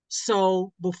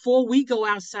 so before we go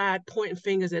outside pointing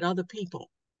fingers at other people,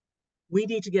 we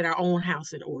need to get our own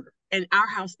house in order. And our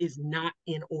house is not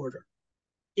in order.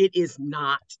 It is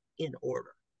not in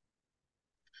order.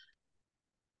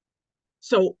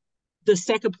 So the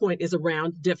second point is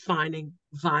around defining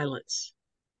violence.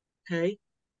 Okay.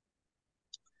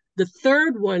 The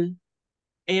third one,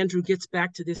 Andrew, gets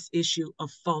back to this issue of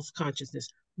false consciousness.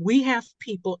 We have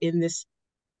people in this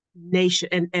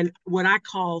nation, and what I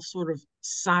call sort of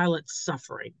silent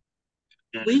suffering.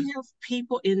 We have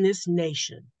people in this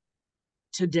nation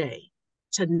today,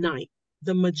 tonight,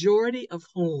 the majority of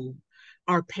whom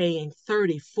are paying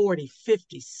 30, 40,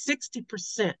 50,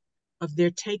 60% of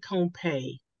their take-home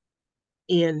pay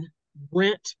in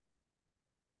rent,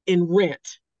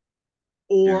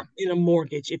 or in a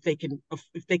mortgage if they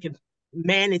can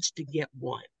manage to get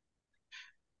one.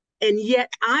 And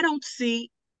yet I don't see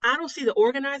the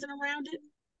organizing around it.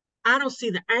 I don't see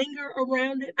the anger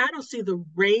around it. I don't see the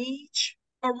rage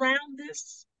around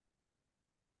this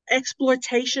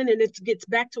exploitation. And it gets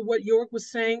back to what Joerg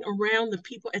was saying around the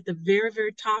people at the very,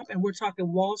 very top. And we're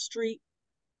talking Wall Street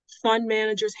fund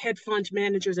managers, hedge fund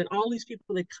managers, and all these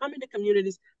people that come into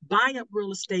communities, buy up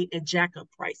real estate and jack up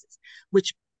prices,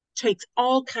 which takes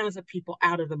all kinds of people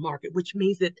out of the market, which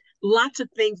means that lots of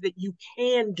things that you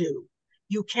can do,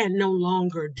 you can no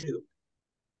longer do.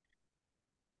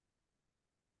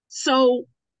 So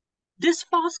there's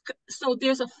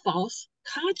a false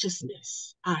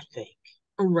consciousness, I think,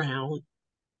 around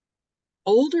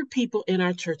older people in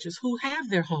our churches who have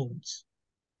their homes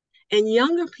and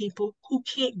younger people who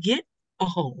can't get a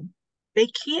home. They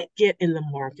can't get in the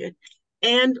market.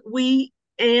 And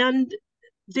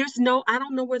there's I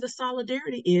don't know where the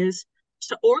solidarity is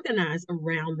to organize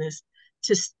around this.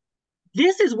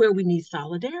 This is where we need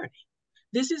solidarity.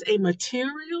 This is a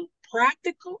material,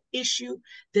 practical issue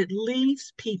that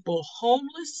leaves people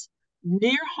homeless,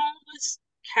 near homeless,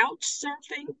 couch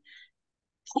surfing,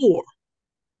 poor,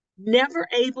 never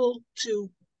able to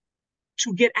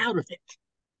get out of it.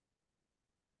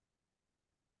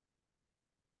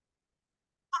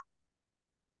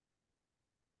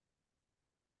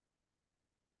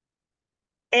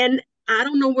 And I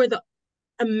don't know where the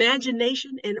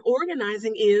imagination and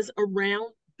organizing is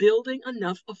around building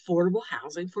enough affordable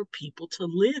housing for people to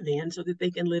live in so that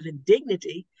they can live in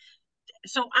dignity.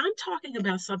 So I'm talking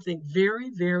about something very,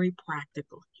 very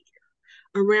practical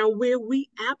here around where we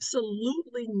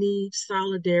absolutely need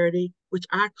solidarity, which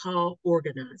I call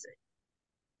organizing.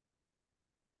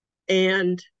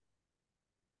 And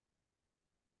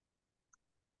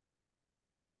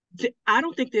I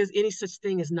don't think there's any such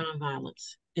thing as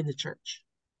nonviolence in the church.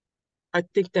 I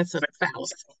think that's a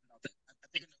fallacy.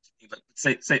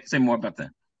 Say more about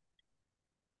that.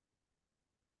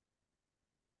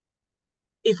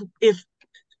 If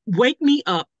wake me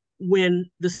up when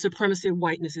the supremacy of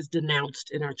whiteness is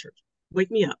denounced in our church.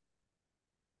 Wake me up.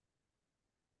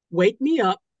 Wake me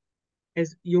up,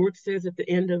 as Joerg says at the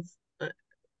end of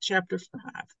chapter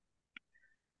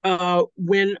 5,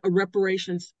 when a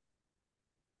reparations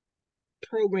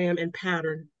program and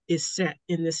pattern is set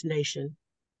in this nation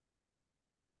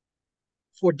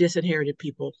for disinherited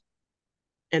people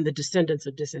and the descendants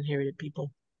of disinherited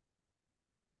people.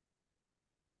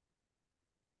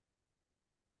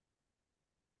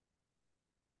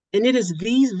 And it is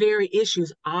these very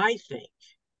issues, I think,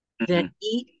 that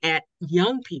eat at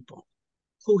young people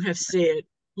who have said,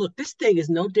 look, this thing is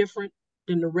no different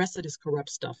than the rest of this corrupt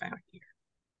stuff out here.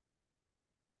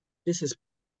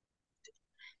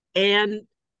 And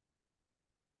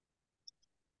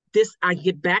I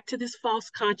get back to this false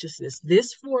consciousness.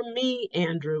 This, for me,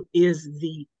 Andrew, is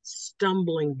the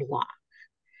stumbling block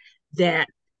that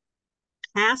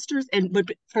pastors, but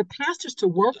for pastors to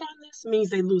work on this means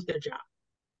they lose their job.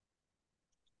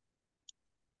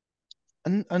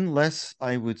 Unless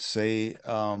I would say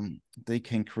they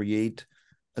can create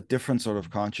a different sort of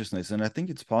consciousness. And I think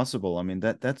it's possible. I mean,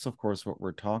 that's of course what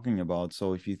we're talking about.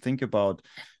 So if you think about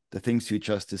the things you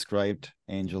just described,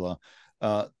 Angela,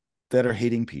 that are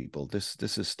hating people, this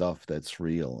is stuff that's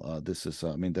real. This is,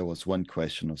 I mean, there was one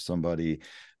question of somebody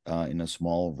in a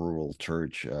small rural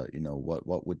church,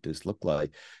 what would this look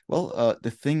like? Well,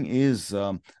 the thing is,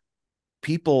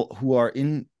 people who are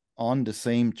on the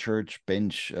same church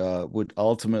bench would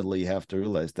ultimately have to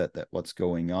realize that what's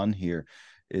going on here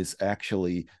is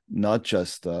actually not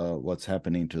just what's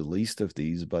happening to the least of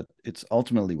these, but it's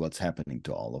ultimately what's happening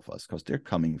to all of us, because they're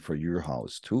coming for your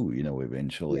house too,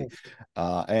 eventually,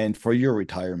 and for your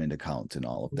retirement account and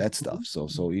all of that stuff.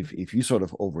 So if you sort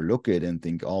of overlook it and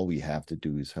think all we have to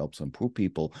do is help some poor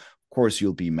people, of course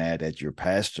you'll be mad at your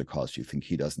pastor because you think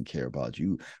he doesn't care about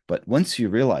you. But once you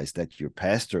realize that your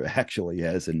pastor actually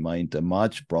has in mind a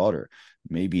much broader,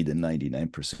 maybe the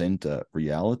 99%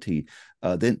 reality,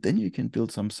 then you can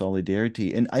build some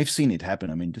solidarity. And I've seen it happen.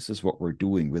 I mean, this is what we're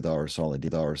doing with our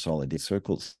solidarity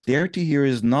circles. Solidarity here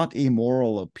is not a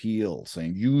moral appeal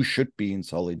saying you should be in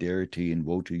solidarity and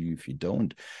woe to you if you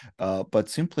don't, but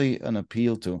simply an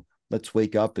appeal to let's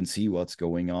wake up and see what's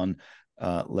going on.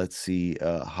 Let's see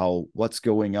how what's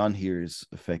going on here is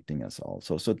affecting us all.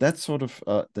 So that's sort of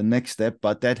the next step,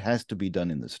 but that has to be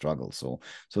done in the struggle. So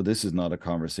this is not a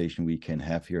conversation we can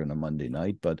have here on a Monday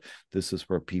night, but this is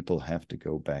where people have to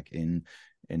go back in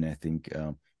and I think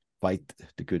fight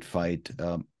the good fight.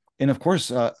 And of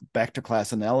course, back to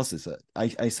class analysis.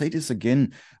 I say this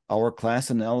again, our class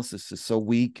analysis is so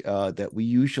weak that we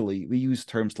use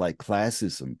terms like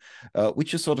classism,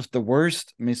 which is sort of the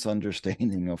worst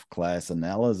misunderstanding of class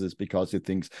analysis because it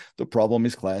thinks the problem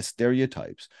is class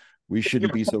stereotypes. We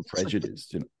shouldn't be so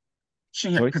prejudiced.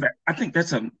 Because I think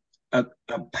that's a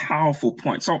powerful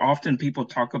point. So often people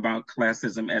talk about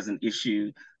classism as an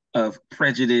issue of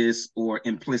prejudice or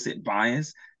implicit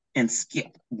bias and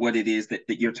skip what it is that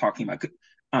you're talking about.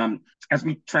 As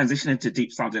we transition into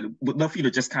deep subject, would love for you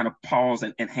to just kind of pause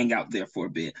and hang out there for a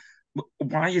bit.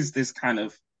 Why is this kind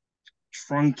of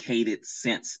truncated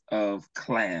sense of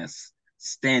class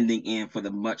standing in for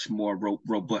the much more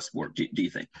robust work, do you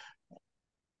think?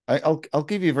 I'll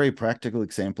give you a very practical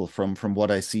example from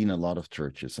what I see in a lot of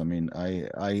churches. I mean,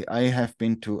 I have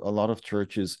been to a lot of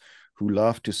churches who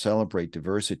love to celebrate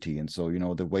diversity, and so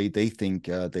the way they think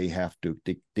they have to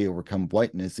they overcome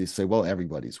whiteness is say, well,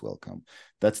 everybody's welcome.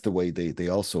 That's the way they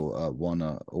also want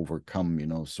to overcome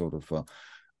sort of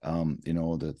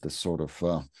the sort of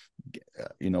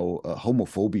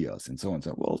homophobias and so on.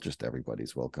 So well, just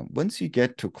everybody's welcome. Once you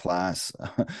get to class,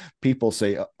 people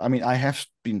say, I mean, I have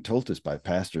been told this by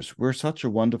pastors, we're such a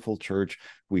wonderful church.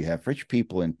 We have rich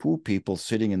people and poor people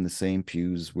sitting in the same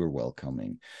pews. We're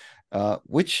welcoming.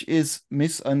 Which is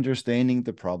misunderstanding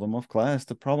the problem of class.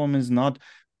 The problem is not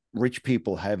rich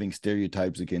people having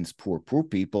stereotypes against poor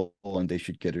people, and they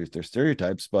should get rid of their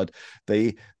stereotypes, but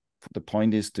the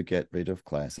point is to get rid of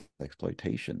class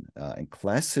exploitation. And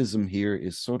classism here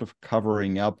is sort of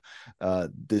covering up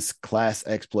this class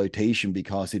exploitation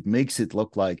because it makes it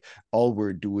look like all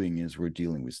we're doing is we're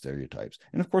dealing with stereotypes.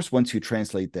 And of course, once you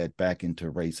translate that back into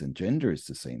race and gender, it's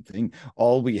the same thing.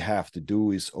 All we have to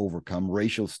do is overcome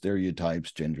racial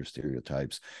stereotypes, gender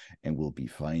stereotypes, and we'll be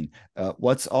fine.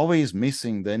 What's always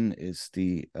missing then is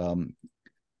the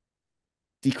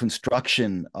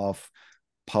deconstruction of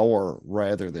power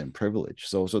rather than privilege.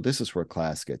 So this is where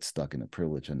class gets stuck in a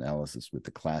privilege analysis with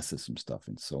the classism stuff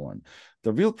and so on.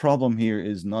 The real problem here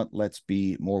is not let's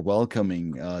be more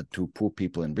welcoming to poor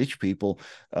people and rich people,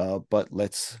 but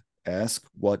let's ask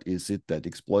what is it that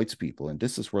exploits people. And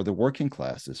this is where the working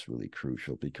class is really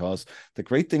crucial, because the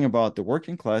great thing about the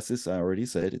working class is, I already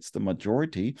said, it's the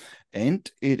majority, and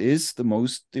it is the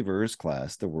most diverse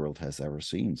class the world has ever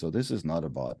seen. So this is not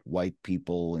about white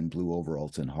people in blue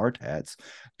overalls and hard hats.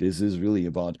 This is really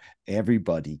about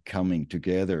everybody coming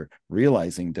together,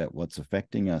 realizing that what's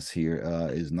affecting us here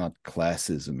is not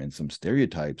classism and some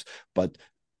stereotypes, but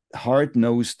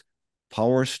hard-nosed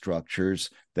power structures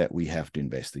that we have to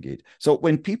investigate. So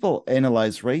when people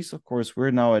analyze race, of course,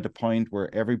 we're now at a point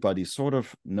where everybody sort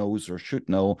of knows or should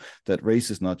know that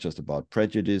race is not just about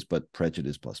prejudice, but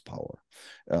prejudice plus power.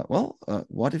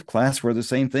 What if class were the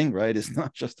same thing, right? It's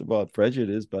not just about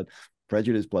prejudice, but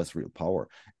prejudice plus real power.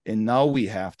 And now we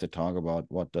have to talk about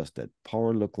what does that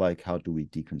power look like? How do we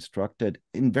deconstruct it?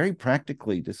 And very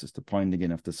practically, this is the point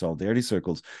again of the solidarity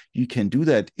circles. You can do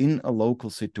that in a local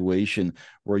situation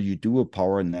where you do a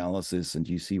power analysis and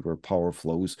you see where power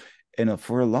flows. And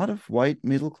for a lot of white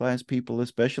middle-class people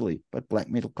especially, but black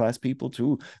middle-class people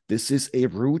too, this is a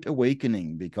rude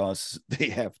awakening because they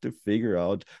have to figure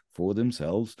out for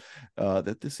themselves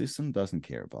that the system doesn't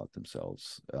care about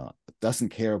themselves, doesn't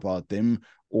care about them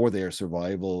or their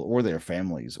survival or their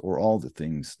families or all the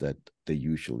things that they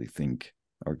usually think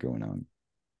are going on.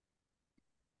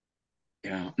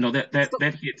 Yeah, no,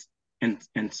 that hits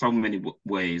in so many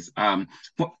ways. Well,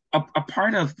 a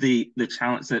part of the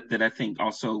challenge that I think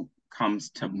also comes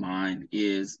to mind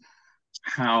is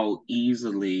how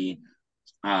easily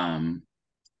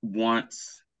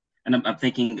once, and I'm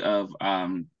thinking of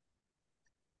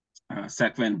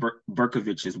Sackvin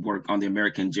Berkovich's work on the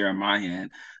American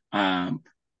Jeremiad,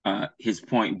 his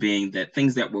point being that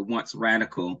things that were once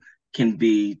radical can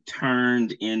be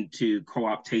turned into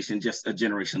co-optation just a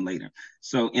generation later.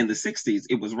 So in the 60s,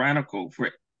 it was radical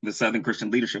for the Southern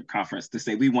Christian Leadership Conference to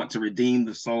say, we want to redeem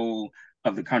the soul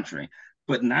of the country.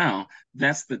 But now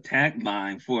that's the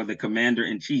tagline for the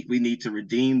commander-in-chief. We need to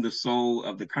redeem the soul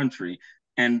of the country.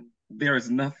 And there is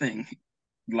nothing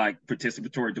like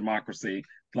participatory democracy,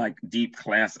 like deep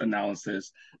class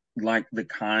analysis, like the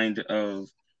kind of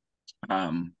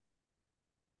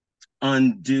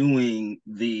undoing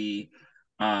the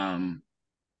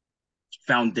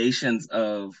foundations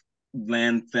of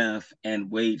land theft and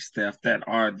wage theft that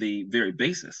are the very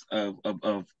basis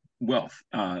of wealth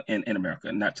in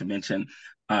America, not to mention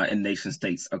in nation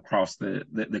states across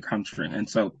the country. And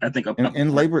so I think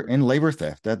labor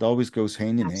theft, that always goes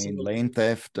hand in hand. Absolutely. Land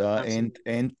theft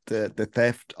and the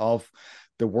theft of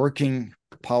the working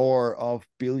power of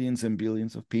billions and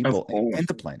billions of people and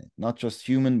the planet, not just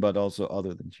human, but also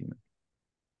other than human.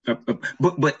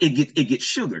 But it gets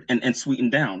sugared and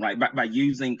sweetened down, right? By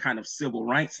using kind of civil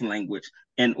rights language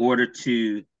in order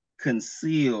to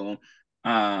conceal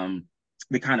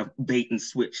the kind of bait and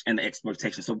switch and the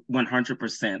exploitation. So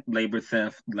 100% labor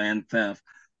theft, land theft,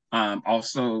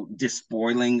 also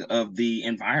despoiling of the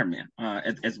environment,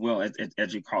 as well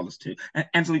as you call us to.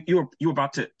 And so you're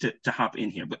about to hop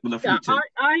in here, but for me to.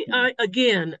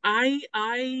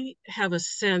 I have a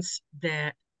sense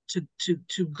that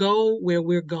to go where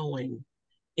we're going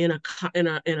in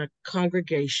a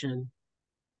congregation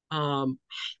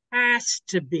has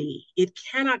to be, it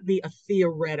cannot be a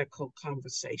theoretical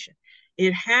conversation.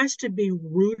 It has to be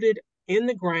rooted in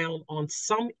the ground on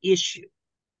some issue,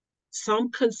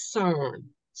 some concern,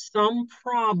 some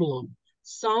problem,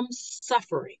 some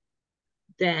suffering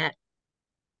that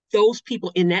those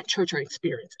people in that church are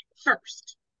experiencing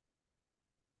first.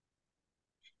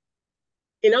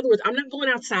 In other words, I'm not going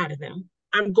outside of them.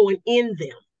 I'm going in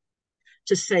them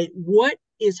to say, what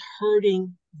is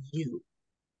hurting you?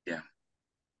 Yeah.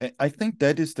 I think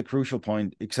that is the crucial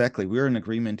point. Exactly. We're in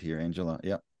agreement here, Angela.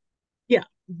 Yeah. Yeah.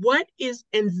 What is,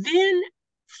 and then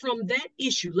from that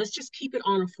issue, let's just keep it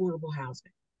on affordable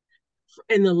housing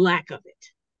and the lack of it.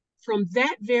 From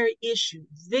that very issue,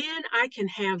 then I can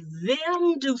have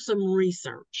them do some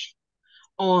research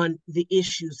on the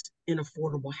issues in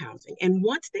affordable housing. And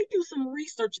once they do some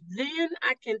research, then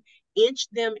I can inch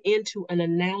them into an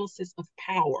analysis of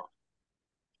power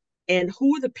and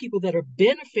who are the people that are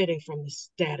benefiting from the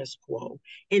status quo.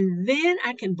 And then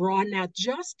I can broaden out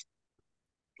just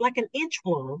like an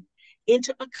inchworm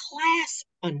into a class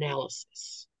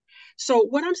analysis. So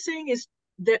what I'm saying is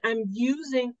that I'm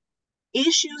using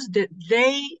issues that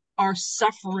they are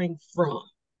suffering from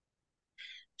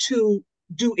to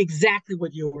do exactly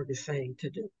what Joerg is saying to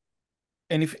do.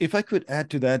 And if I could add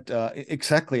to that,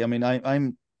 exactly. I mean,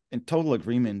 I'm in total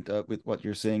agreement with what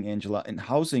you're saying, Angela. And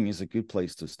housing is a good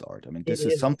place to start. I mean, this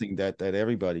is something that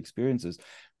everybody experiences.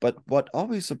 But what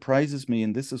always surprises me,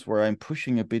 and this is where I'm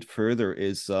pushing a bit further,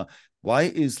 is why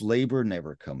is labor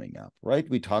never coming up, right?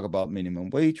 We talk about minimum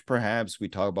wage, perhaps. We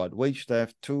talk about wage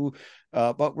theft too.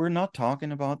 But we're not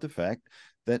talking about the fact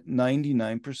that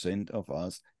 99% of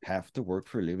us have to work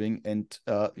for a living. And,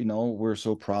 we're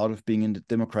so proud of being in a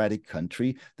democratic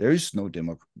country. There is no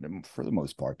for the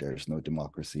most part, there is no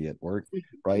democracy at work,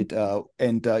 right?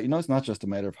 It's not just a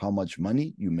matter of how much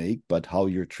money you make, but how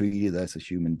you're treated as a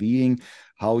human being,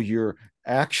 how you're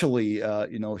actually,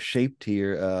 shaped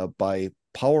here by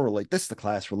power. Like this, the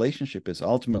class relationship is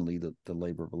ultimately the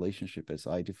labor relationship as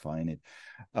I define it.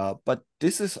 But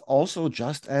this is also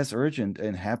just as urgent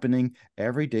and happening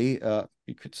every day.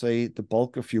 You could say the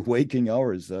bulk of your waking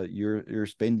hours you're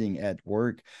spending at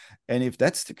work. And if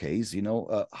that's the case,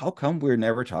 how come we're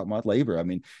never talking about labor? I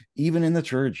mean, even in the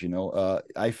church,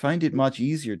 I find it much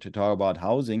easier to talk about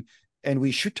housing, and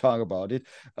we should talk about it.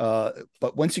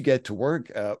 But once you get to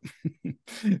work,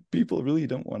 people really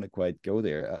don't want to quite go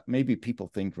there. Maybe people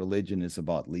think religion is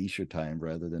about leisure time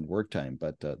rather than work time,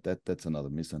 but that's another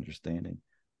misunderstanding.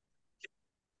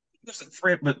 There's a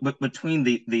thread between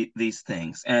these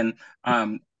things. And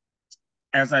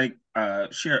as I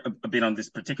share a bit on this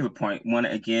particular point, want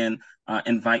to again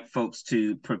invite folks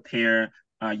to prepare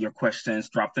your questions,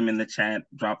 drop them in the chat,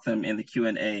 drop them in the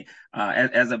Q&A.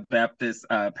 As a Baptist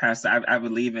pastor, I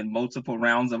believe in multiple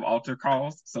rounds of altar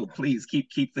calls, so please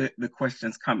keep the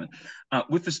questions coming.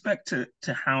 With respect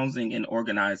to housing and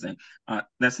organizing,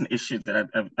 that's an issue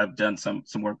that I've done some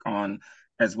work on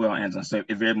as well, Angela, so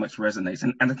it very much resonates.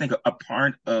 And I think a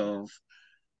part of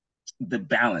the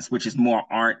balance, which is more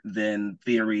art than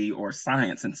theory or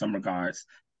science in some regards,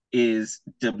 is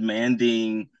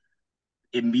demanding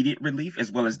immediate relief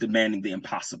as well as demanding the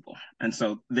impossible. And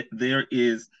so there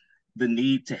is the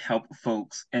need to help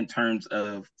folks in terms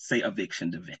of, say,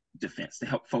 eviction defense, to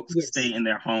help folks stay in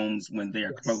their homes when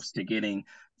they're close to getting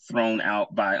thrown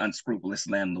out by unscrupulous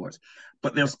landlords.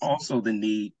 But there's also the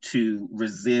need to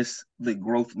resist the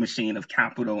growth machine of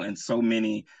capital in so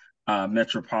many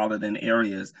metropolitan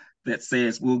areas that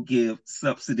says we'll give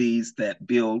subsidies that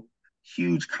build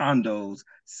huge condos.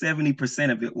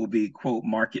 70% of it will be, quote,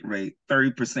 market rate,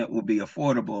 30% will be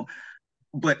affordable,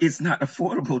 but it's not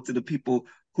affordable to the people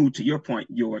who, to your point,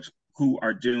 George, who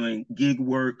are doing gig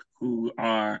work, who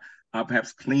are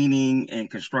perhaps cleaning and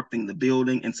constructing the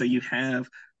building. And so you have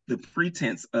the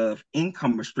pretense of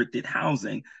income restricted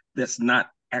housing that's not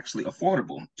actually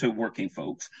affordable to working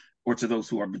folks or to those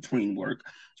who are between work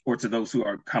or to those who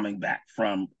are coming back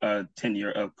from a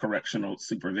tenure of correctional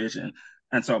supervision.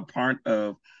 And so part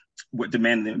of what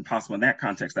demanding the impossible in that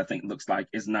context, I think, looks like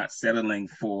is not settling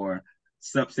for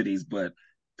subsidies, but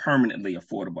permanently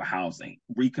affordable housing,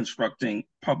 reconstructing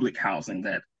public housing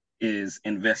that is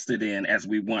invested in as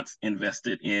we once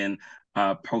invested in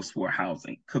post-war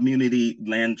housing, community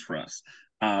land trusts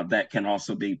that can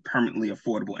also be permanently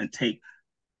affordable and take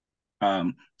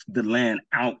the land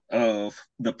out of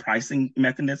the pricing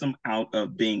mechanism, out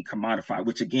of being commodified,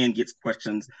 which again gets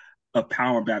questions of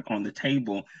power back on the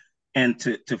table. And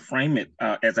to frame it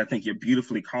as I think you're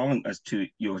beautifully calling us to,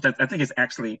 yours, I think it's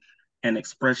actually an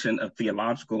expression of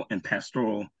theological and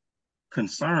pastoral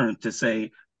concern to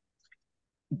say,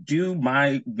 do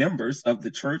my members of the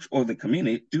church or the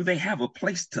community, do they have a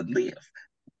place to live?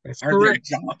 That's Are correct.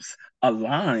 their jobs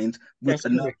aligned with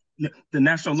the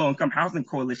National Low Income Housing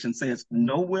Coalition says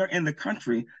nowhere in the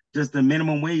country does the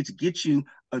minimum wage get you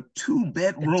a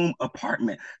 2-bedroom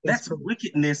apartment. That's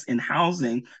wickedness in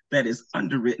housing that is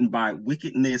underwritten by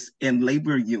wickedness in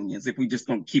labor unions, if we just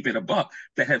don't keep it a buck,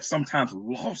 that have sometimes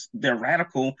lost their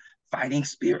radical fighting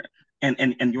spirit.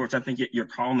 And George, I think you're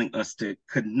calling us to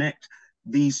connect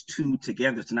these two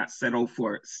together, to not settle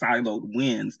for siloed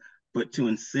wins, but to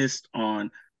insist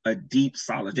on a deep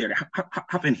solidarity.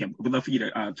 Hop in here. We'd love for you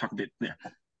to talk a bit there.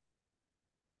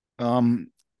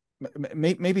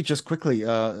 Maybe just quickly,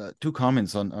 2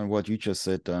 comments on what you just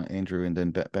said, Andrew, and then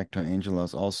back to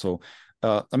Angela's also.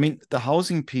 I mean, the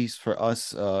housing piece for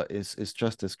us is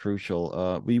just as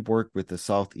crucial. We work with the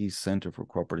Southeast Center for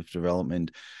Cooperative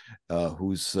Development,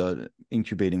 who's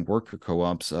incubating worker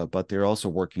co-ops, but they're also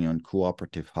working on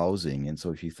cooperative housing. And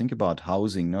so if you think about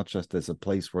housing, not just as a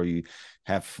place where you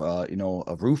have,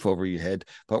 a roof over your head,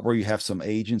 but where you have some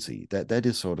agency, that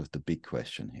is sort of the big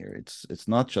question here. It's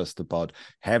not just about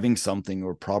having something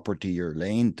or property or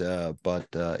land, but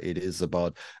it is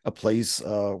about a place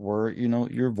where,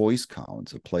 your voice counts,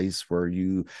 a place where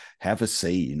you have a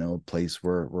say, a place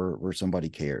where somebody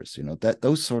cares, that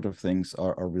those sort of things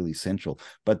are really central.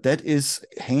 But that is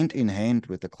hand in hand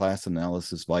with the class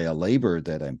analysis via labor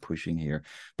that I'm pushing here.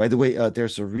 By the way,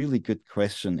 there's a really good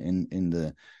question in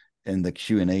the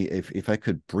Q&A. If I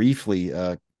could briefly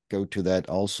go to that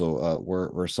also,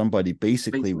 where somebody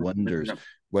basically wonders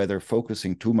whether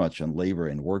focusing too much on labor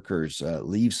and workers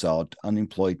leaves out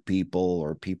unemployed people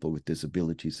or people with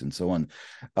disabilities and so on.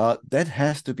 That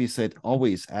has to be said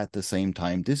always at the same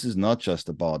time. This is not just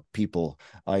about people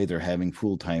either having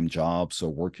full-time jobs or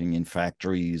working in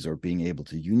factories or being able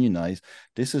to unionize.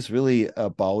 This is really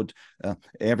about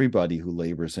everybody who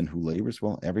labors. And who labors?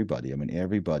 Well, everybody. I mean,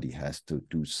 everybody has to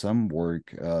do some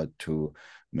work to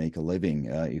make a living.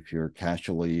 If you're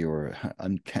casually or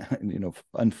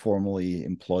informally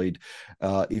employed,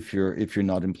 if you're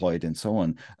not employed, and so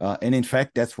on. And in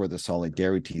fact, that's where the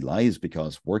solidarity lies,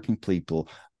 because working people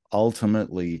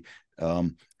ultimately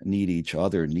need each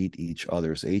other, need each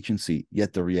other's agency.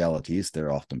 Yet the reality is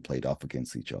they're often played off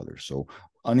against each other. So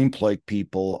unemployed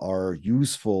people are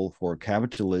useful for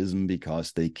capitalism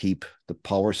because they keep the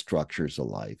power structures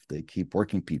alive. They keep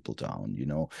working people down.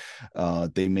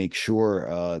 They make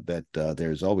sure that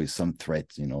there's always some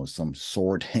threat, some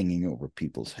sword hanging over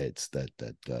people's heads that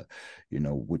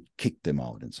would kick them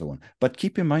out and so on. But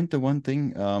keep in mind the one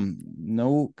thing: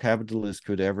 no capitalist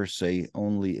could ever say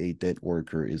only a dead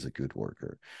worker is a good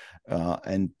worker.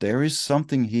 And there is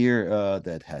something here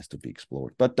that has to be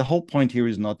explored. But the whole point here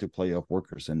is not to play off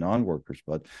workers and non-workers,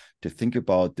 but to think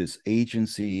about this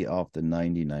agency of the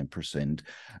 99%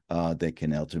 that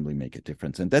can ultimately make a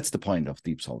difference. And that's the point of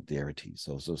deep solidarity.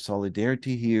 So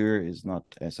solidarity here is not,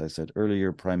 as I said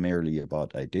earlier, primarily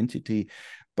about identity,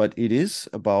 but it is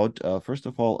about, first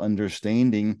of all,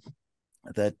 understanding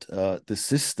that the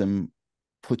system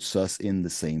puts us in the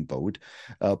same boat.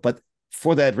 But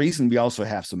for that reason, we also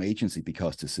have some agency,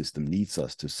 because the system needs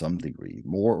us to some degree,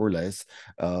 more or less,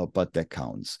 but that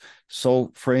counts.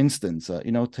 So, for instance,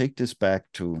 take this back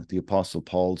to the Apostle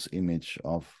Paul's image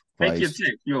of Christ. Take your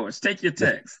text, yours. Take your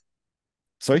text.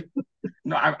 Sorry?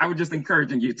 No, I was just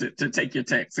encouraging you to take your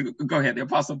text. So go ahead, the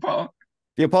Apostle Paul.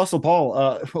 The Apostle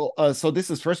Paul, so this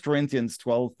is 1 Corinthians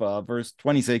 12, verse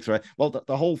 26, right? Well,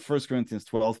 the whole 1 Corinthians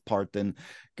 12 part then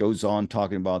goes on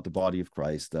talking about the body of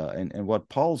Christ. And what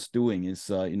Paul's doing is,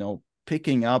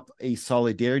 picking up a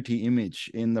solidarity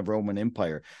image in the Roman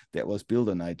Empire that was built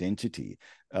on identity,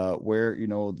 where,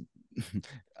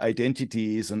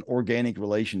 identity is an organic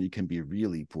relation. You can be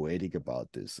really poetic about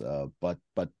this,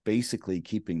 but basically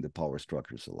keeping the power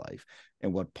structures alive.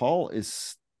 And what Paul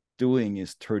is doing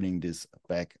is turning this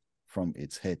back from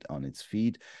its head on its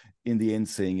feet, in the end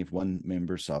saying if one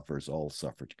member suffers, all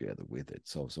suffer together with it.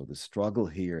 So the struggle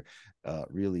here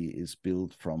really is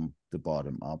built from the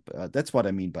bottom up. That's what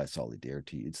I mean by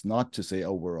solidarity. It's not to say,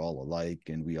 oh, we're all alike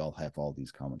and we all have all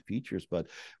these common features, but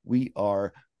we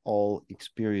are all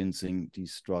experiencing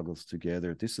these struggles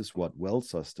together. This is what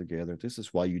welds us together. This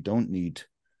is why you don't need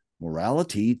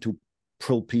morality to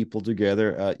pull people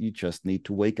together. You just need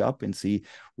to wake up and see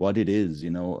what it is.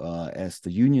 As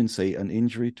the unions say, an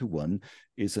injury to one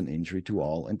is an injury to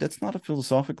all. And that's not a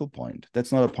philosophical point.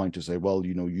 That's not a point to say, well,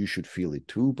 you should feel it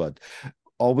too, but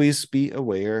always be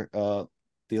aware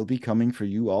they'll be coming for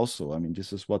you also. I mean,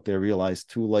 this is what they realized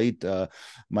too late.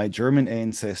 My German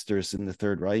ancestors in the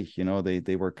Third Reich,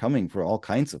 they were coming for all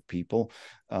kinds of people.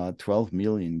 12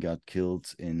 million got killed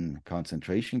in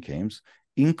concentration camps,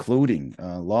 including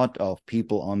a lot of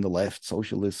people on the left,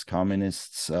 socialists,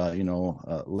 communists,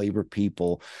 labor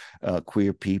people,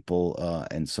 queer people,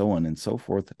 and so on and so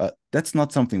forth. That's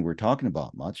not something we're talking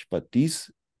about much, but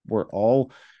these were all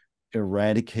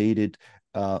eradicated.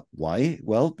 Why?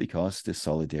 Well, because this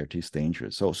solidarity is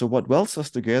dangerous. So what welds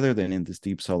us together then in this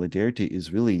deep solidarity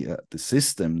is really the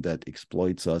system that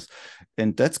exploits us,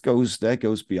 and that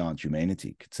goes beyond humanity.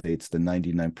 You could say it's the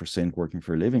 99% working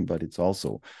for a living, but it's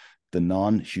also the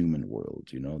non-human world.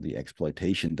 The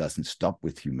exploitation doesn't stop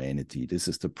with humanity. This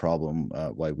is the problem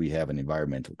why we have an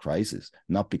environmental crisis,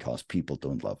 not because people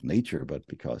don't love nature, but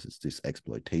because it's this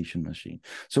exploitation machine.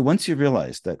 So once you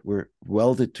realize that we're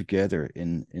welded together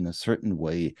in a certain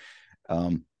way,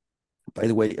 by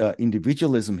the way,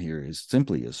 individualism here is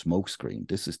simply a smokescreen.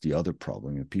 This is the other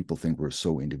problem. People think we're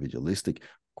so individualistic.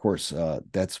 Of course,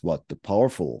 that's what the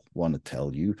powerful want to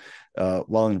tell you,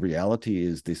 while in reality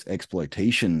is this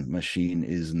exploitation machine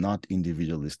is not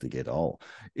individualistic at all.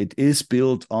 It is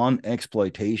built on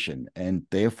exploitation, and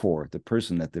therefore the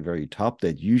person at the very top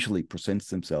that usually presents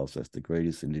themselves as the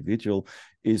greatest individual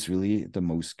is really the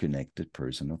most connected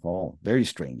person of all. Very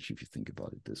strange if you think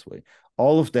about it this way.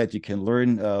 All of that you can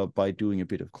learn by doing a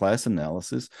bit of class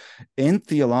analysis and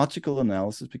theological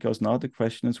analysis, because now the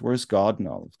question is, where's God in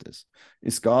all of this?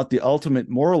 Is God the ultimate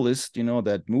moralist,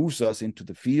 that moves us into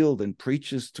the field and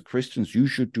preaches to Christians, you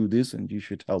should do this and you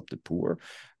should help the poor?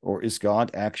 Or is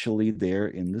God actually there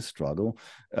in the struggle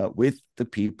with the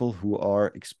people who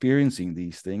are experiencing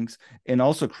these things and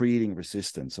also creating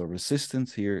resistance? So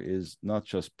resistance here is not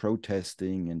just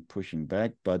protesting and pushing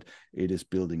back, but it is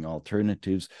building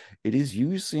alternatives. It is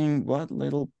using what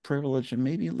little privilege and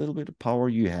maybe a little bit of power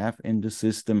you have in the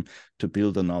system to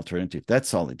build an alternative. That's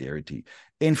solidarity.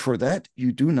 And for that,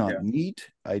 you do not need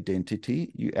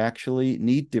identity. You actually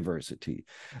need diversity.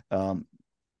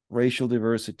 Racial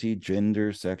diversity,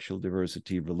 gender, sexual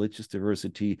diversity, religious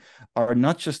diversity are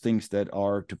not just things that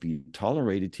are to be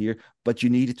tolerated here, but you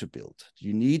need it to build.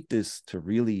 You need this to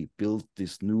really build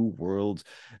this new world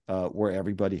where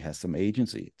everybody has some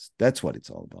agency. That's what it's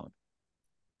all about.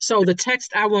 So the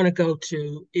text I want to go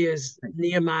to is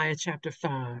Nehemiah chapter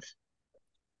 5,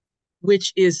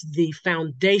 which is the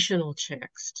foundational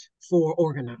text for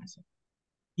organizing.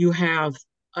 You have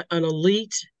an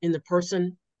elite in the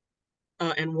person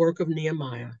and work of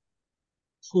Nehemiah,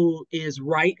 who is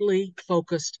rightly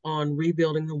focused on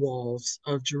rebuilding the walls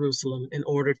of Jerusalem in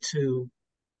order to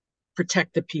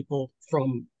protect the people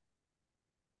from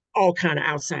all kind of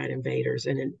outside invaders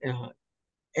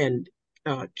and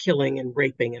killing and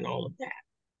raping and all of that.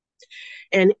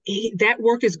 And that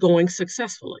work is going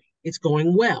successfully. It's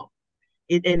going well.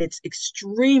 And it's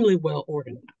extremely well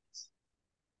organized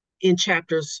in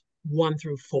chapters 1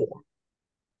 through 4.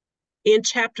 In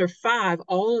chapter 5,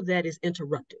 all of that is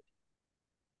interrupted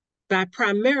by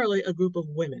primarily a group of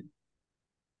women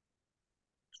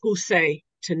who say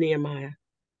to Nehemiah,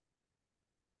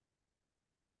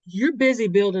 you're busy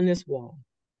building this wall.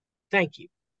 Thank you.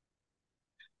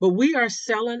 But we are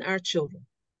selling our children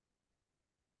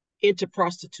into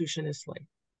prostitution and slavery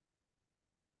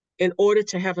in order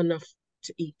to have enough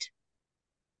to eat,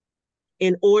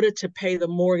 in order to pay the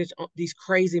mortgage, these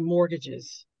crazy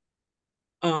mortgages.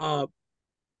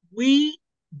 We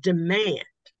demand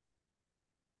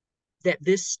that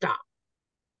this stop.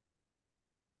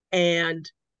 And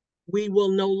we will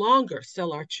no longer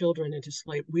sell our children into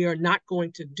slavery. We are not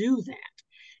going to do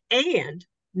that. And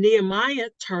Nehemiah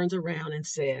turns around and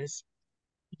says,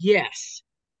 yes,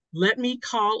 let me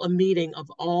call a meeting of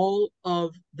all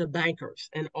of the bankers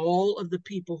and all of the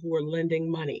people who are lending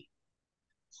money,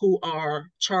 who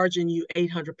are charging you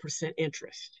 800%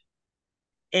 interest.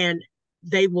 and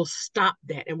they will stop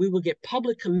that. And we will get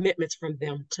public commitments from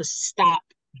them to stop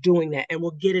doing that. And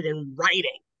we'll get it in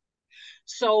writing.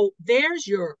 So there's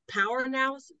your power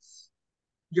analysis,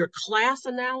 your class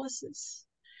analysis,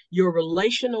 your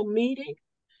relational meeting,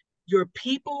 your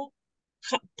people,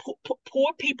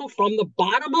 poor people from the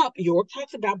bottom up. Joerg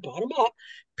talks about bottom up,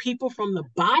 people from the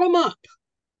bottom up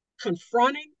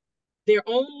confronting their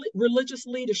own religious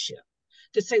leadership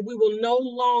to say, we will no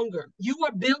longer, you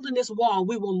are building this wall,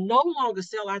 we will no longer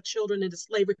sell our children into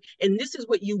slavery, and this is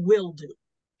what you will do.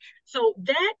 So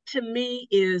that to me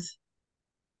is,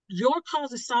 your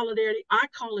cause is solidarity, I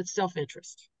call it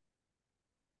self-interest.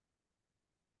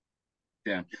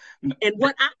 Yeah. And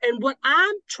what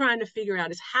I'm trying to figure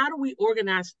out is, how do we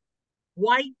organize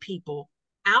white people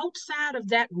outside of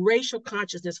that racial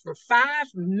consciousness for 5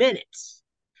 minutes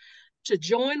to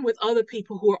join with other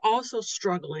people who are also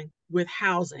struggling with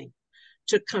housing,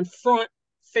 to confront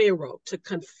Pharaoh, to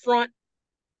confront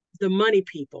the money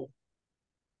people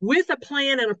with a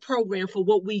plan and a program for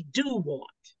what we do want.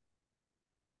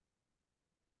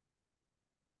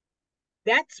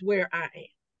 That's where I am.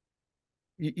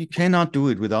 You cannot do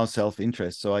it without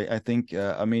self-interest. So I think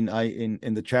I mean,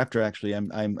 in the chapter actually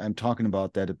I'm talking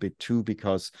about that a bit too,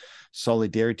 because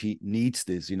solidarity needs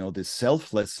this. You know, this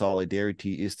selfless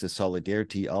solidarity is the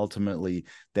solidarity ultimately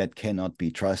that cannot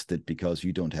be trusted because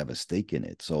you don't have a stake in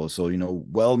it. So you know,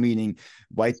 well-meaning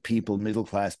white people,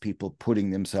 middle-class people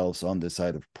putting themselves on the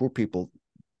side of poor people,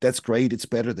 that's great. It's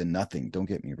better than nothing. Don't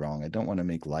get me wrong. I don't want to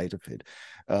make light of it.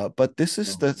 But this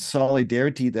is the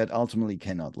solidarity that ultimately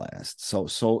cannot last.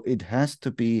 So it has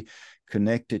to be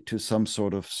connected to some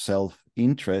sort of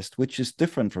self-interest, which is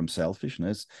different from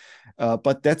selfishness.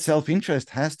 But that self-interest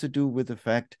has to do with the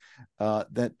fact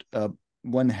that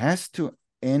one has to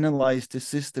analyze the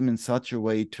system in such a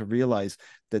way to realize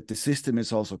that the system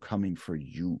is also coming for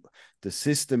you. The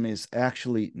system is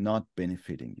actually not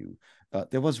benefiting you.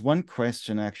 There was one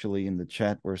question actually in the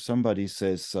chat where somebody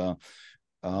says,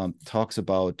 talks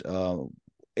about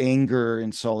anger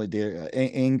and solidarity,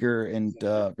 anger and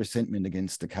resentment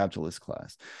against the capitalist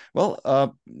class.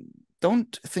 Well,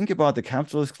 don't think about the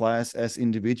capitalist class as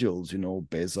individuals, you know,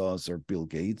 Bezos or Bill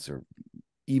Gates or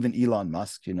even Elon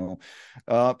Musk, you know,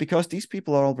 because these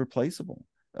people are all replaceable.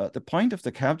 The point of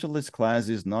the capitalist class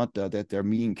is not that they're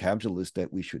mean capitalists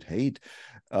that we should hate.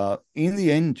 In the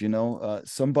end, you know,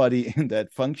 somebody in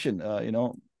that function, you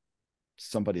know,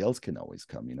 somebody else can always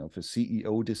come. You know, if a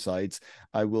CEO decides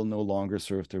I will no longer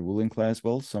serve the ruling class,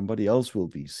 well, somebody else will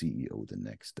be CEO the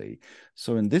next day.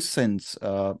 So in this sense,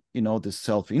 you know, the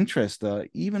self-interest,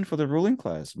 even for the ruling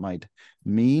class, might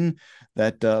mean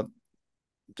that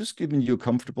just giving you a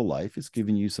comfortable life, it's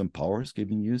giving you some power, it's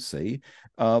giving you a say,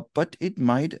 but it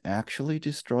might actually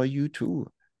destroy you too,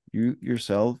 you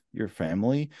yourself, your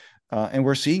family, and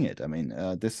we're seeing it. I mean,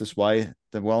 this is why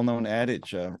the well-known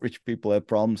adage, rich people have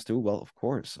problems too. Well, of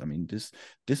course. I mean,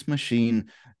 this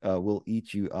machine will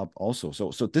eat you up also.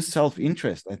 So this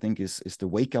self-interest, I think, is the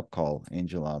wake-up call,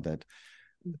 Angela,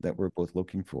 that we're both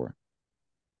looking for.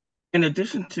 In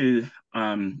addition to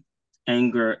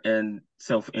anger and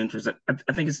self-interest,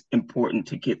 I think it's important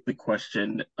to get the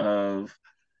question of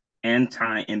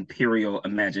anti-imperial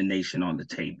imagination on the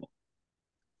table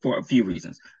for a few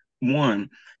reasons. One,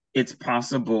 it's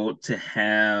possible to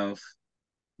have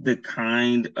the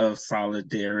kind of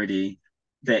solidarity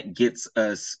that gets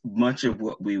us much of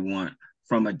what we want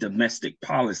from a domestic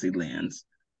policy lens,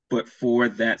 but for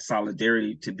that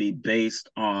solidarity to be based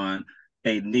on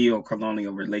a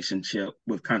neo-colonial relationship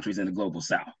with countries in the global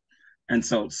South. And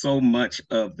so much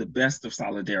of the best of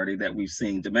solidarity that we've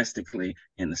seen domestically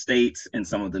in the States and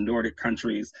some of the Nordic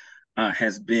countries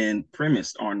has been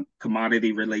premised on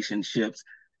commodity relationships,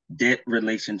 debt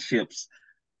relationships,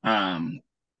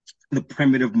 the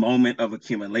primitive moment of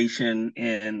accumulation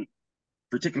in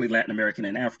particularly Latin American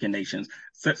and African nations,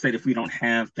 such that if we don't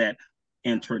have that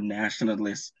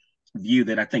internationalist view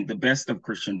that I think the best of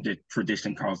Christian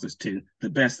tradition calls us to, the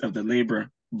best of the labor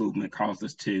movement calls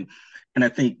us to, and I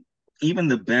think even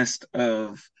the best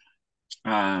of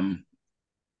kind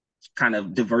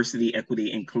of diversity,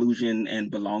 equity, inclusion,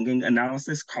 and belonging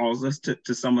analysis calls us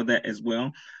to some of that as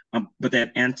well. But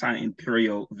that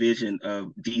anti-imperial vision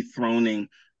of dethroning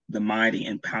the mighty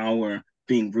and power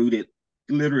being rooted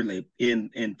literally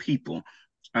in people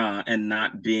and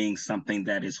not being something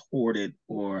that is hoarded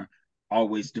or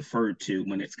always deferred to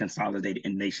when it's consolidated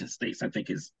in nation states, I think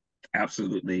is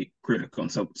absolutely critical.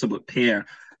 And so would pair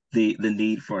the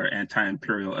need for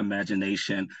anti-imperial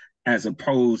imagination as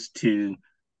opposed to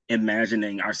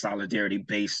imagining our solidarity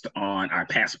based on our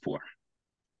passport.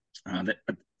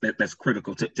 that's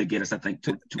critical to get us, I think,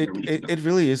 to where we need to go. It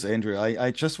really is, Andrew.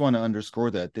 I just want to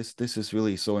underscore that this is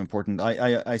really so important.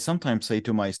 I sometimes say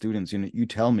to my students, you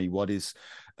tell me what is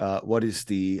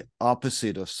the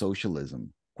opposite of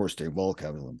socialism. Of course, they involve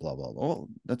capitalism, blah blah blah. Well,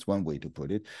 that's one way to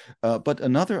put it. But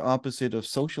another opposite of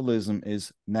socialism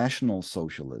is national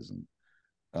socialism.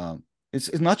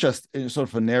 It's not just sort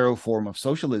of a narrow form of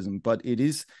socialism, but it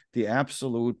is the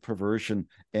absolute perversion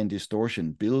and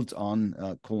distortion built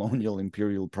on colonial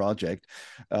imperial project.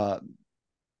 A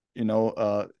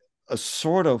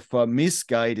sort of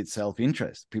misguided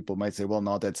self-interest. People might say, well,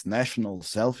 no, that's national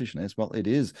selfishness. Well, it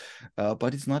is,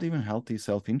 but it's not even healthy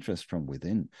self-interest from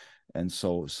within. And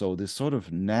so this sort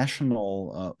of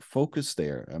national focus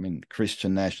there, I mean,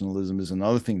 Christian nationalism is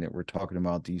another thing that we're talking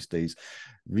about these days,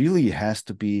 really has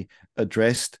to be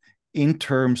addressed in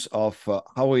terms of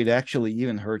how it actually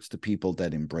even hurts the people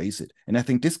that embrace it. And I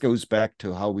think this goes back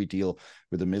to how we deal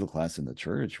with the middle class in the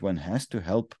church. One has to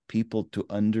help people to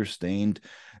understand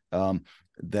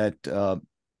that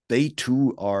they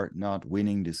too are not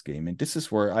winning this game. And this is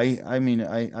where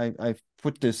I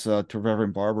put this to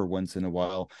Reverend Barber once in a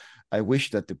while. I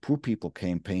wish that the Poor People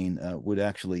campaign would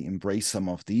actually embrace some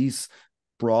of these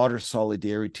broader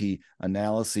solidarity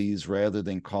analyses rather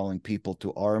than calling people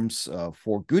to arms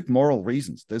for good moral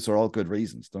reasons. Those are all good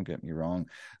reasons, don't get me wrong,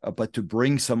 but to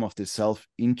bring some of this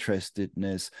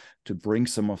self-interestedness, to bring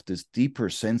some of this deeper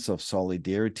sense of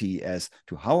solidarity as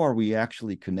to how are we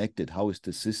actually connected, how is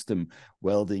the system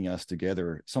welding us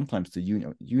together. Sometimes the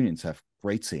unions have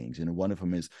great sayings. One of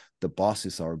them is, the boss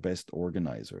is our best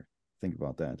organizer. Think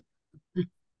about that.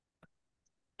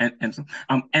 And so,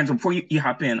 Andrew, before you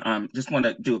hop in, just want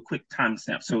to do a quick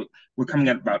timestamp. So we're coming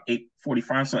at about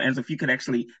 8:45. So Andrew, if you could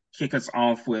actually kick us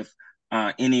off with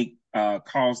any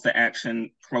calls to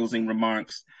action, closing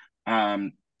remarks.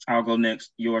 I'll go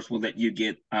next. Yours, will let you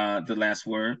get the last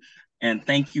word. And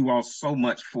thank you all so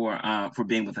much for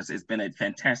being with us. It's been a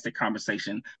fantastic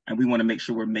conversation, and we want to make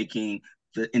sure we're making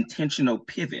the intentional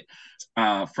pivot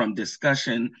from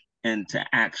discussion into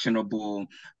actionable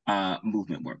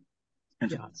movement work.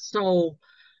 Yeah. So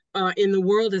in the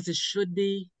world as it should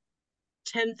be,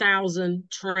 10,000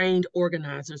 trained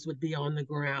organizers would be on the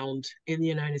ground in the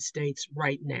United States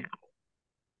right now,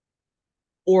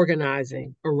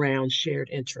 organizing around shared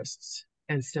interests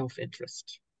and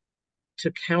self-interest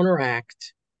to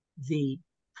counteract the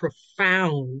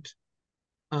profound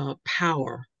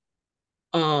power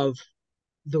of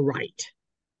the right,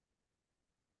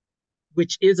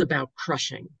 which is about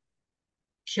crushing,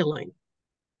 killing,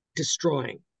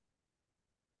 destroying.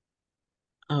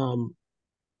 And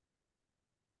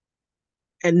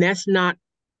that's not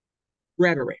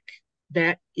rhetoric.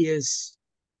 That is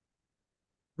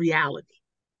reality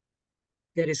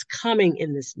that is coming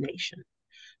in this nation,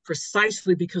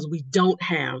 precisely because we don't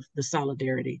have the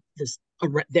solidarity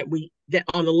that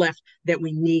on the left that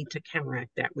we need to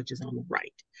counteract that which is on the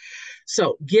right.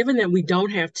 So given that we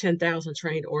don't have 10,000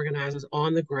 trained organizers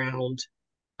on the ground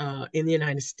in the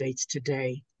United States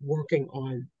today working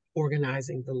on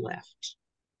organizing the left,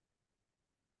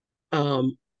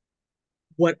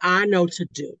 what I know to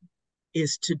do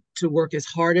is to work as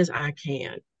hard as I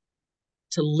can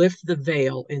to lift the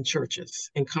veil in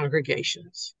churches and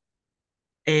congregations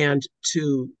and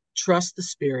to trust the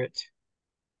Spirit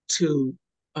to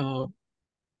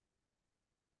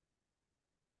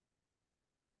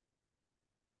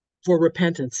for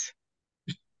repentance,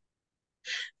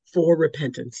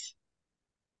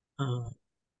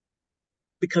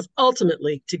 because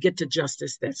ultimately to get to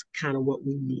justice, that's kind of what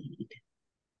we need,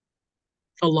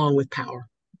 along with power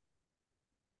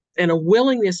and a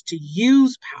willingness to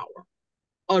use power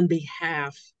on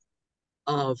behalf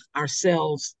of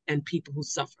ourselves and people who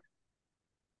suffer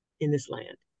in this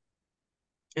land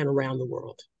and around the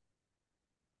world.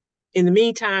 In the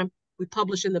meantime, we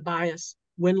publish in the bias.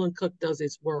 Wendland-Cook does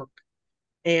its work.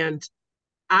 And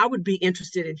I would be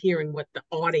interested in hearing what the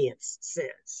audience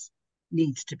says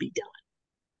needs to be done.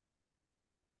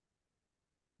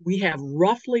 We have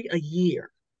roughly a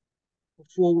year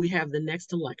before we have the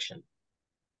next election.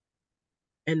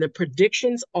 And the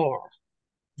predictions are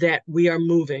that we are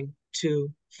moving to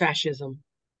fascism,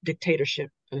 dictatorship,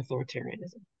 and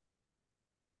authoritarianism.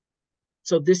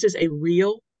 So this is a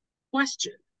real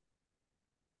question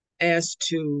as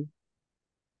to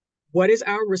what is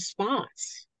our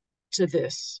response to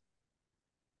this.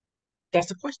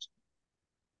 That's a question.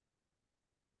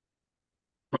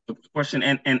 Question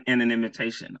and an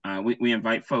invitation. We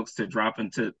invite folks to drop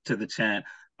into the chat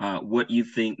what you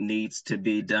think needs to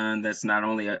be done. That's not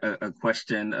only a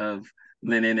question of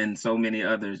Lennon, and so many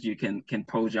others, you can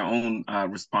pose your own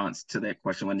response to that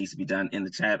question, what needs to be done in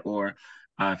the chat, or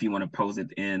if you want to pose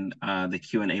it in the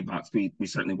Q&A box, we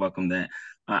certainly welcome that.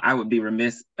 I would be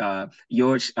remiss,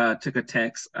 Joerg took a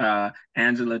text,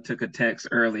 Angela took a text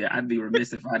earlier. I'd be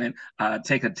remiss if I didn't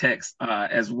take a text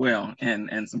as well,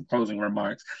 and some closing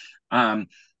remarks.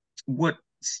 What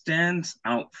stands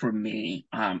out for me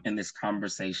in this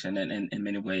conversation, and in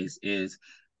many ways, is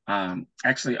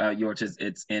actually, George,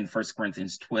 it's in 1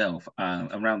 Corinthians 12,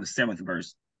 around the 7th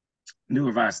verse, New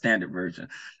Revised Standard Version.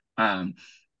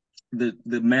 The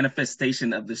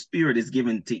manifestation of the Spirit is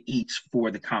given to each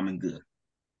for the common good.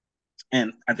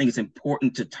 And I think it's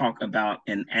important to talk about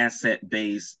an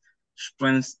asset-based,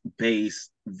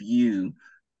 strengths-based view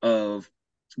of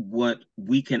what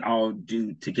we can all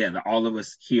do together. All of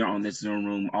us here on this Zoom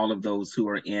room, all of those who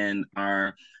are in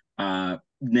our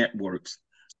networks,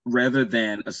 rather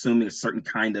than assuming a certain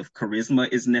kind of charisma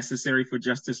is necessary for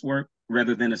justice work,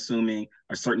 rather than assuming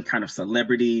a certain kind of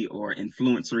celebrity or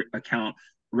influencer account,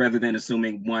 rather than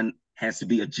assuming one has to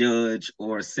be a judge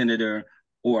or a senator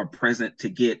or a president to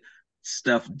get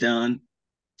stuff done.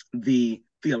 The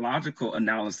theological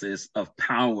analysis of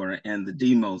power and the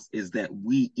demos is that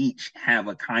we each have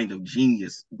a kind of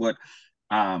genius, what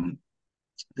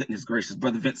goodness gracious,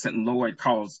 Brother Vincent Lloyd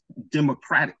calls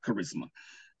democratic charisma.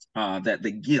 That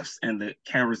the gifts and the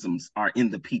charisms are in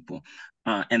the people.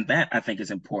 And that, I think, is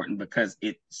important because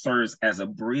it serves as a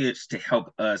bridge to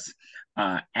help us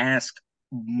ask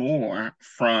more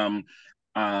from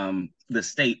the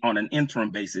state on an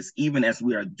interim basis, even as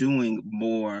we are doing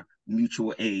more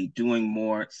mutual aid, doing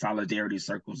more solidarity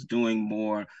circles, doing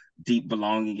more deep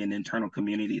belonging and internal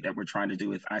community that we're trying to do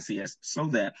with ICS, so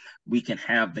that we can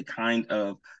have the kind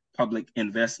of public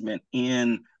investment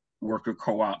in worker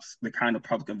co-ops, the kind of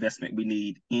public investment we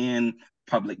need in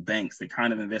public banks, the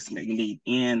kind of investment we need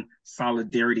in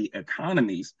solidarity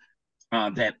economies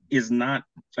that is not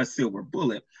a silver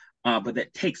bullet, but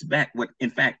that takes back what in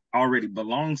fact already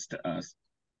belongs to us,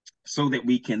 so that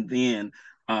we can then,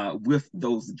 with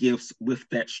those gifts, with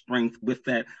that strength, with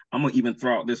that, I'm gonna even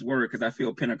throw out this word because I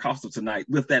feel Pentecostal tonight,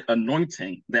 with that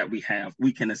anointing that we have,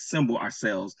 we can assemble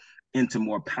ourselves into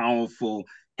more powerful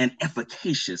and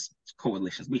efficacious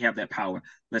coalitions. We have that power.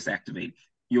 Let's activate.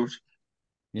 Yours.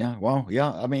 Yeah. Wow.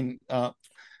 Yeah. I mean,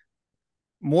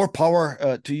 more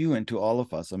power to you and to all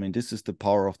of us. I mean, this is the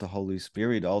power of the Holy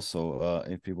Spirit also,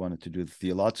 if you wanted to do the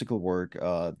theological work,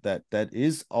 that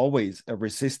is always a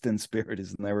resistant spirit,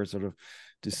 is never sort of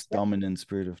this dominant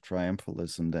spirit of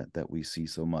triumphalism that we see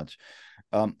so much.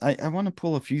 I want to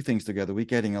pull a few things together. We're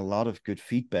getting a lot of good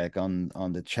feedback on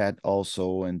the chat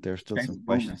also, and there's still some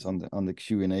questions on the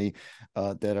Q&A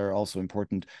that are also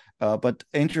important. But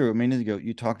Andrew, a minute ago,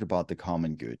 you talked about the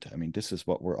common good. I mean, this is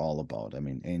what we're all about. I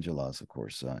mean, Angela's, of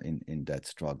course, in that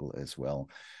struggle as well.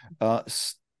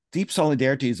 Deep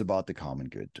solidarity is about the common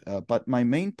good. But my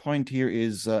main point here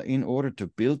is, in order to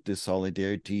build this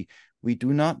solidarity, we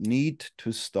do not need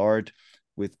to start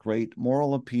with great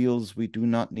moral appeals. We do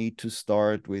not need to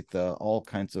start with all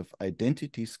kinds of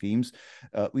identity schemes.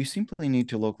 We simply need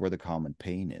to look where the common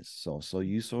pain is. So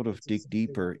you sort of dig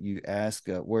deeper. You ask,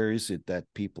 where is it that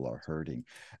people are hurting?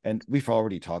 And we've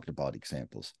already talked about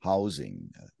examples: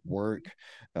 housing, work.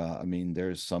 I mean,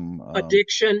 there's some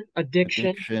addiction.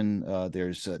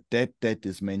 There's debt that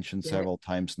is mentioned several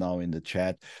times now in the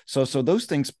chat. So those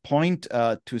things point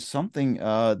to something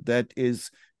that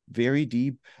is very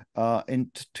deep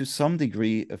and to some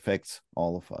degree affects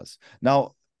all of us.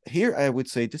 Now, here I would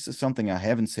say this is something I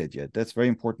haven't said yet. That's very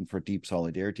important for deep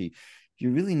solidarity. You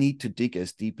really need to dig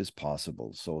as deep as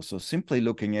possible. So simply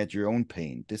looking at your own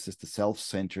pain, this is the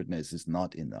self-centeredness, is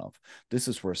not enough. This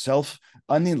is where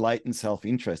unenlightened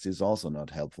self-interest is also not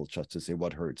helpful, just to say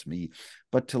what hurts me,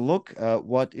 but to look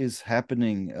what is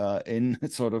happening in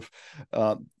sort of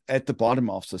at the bottom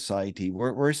of society.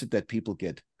 Where is it that people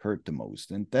get hurt the most?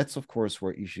 And that's, of course,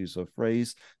 where issues of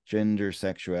race, gender,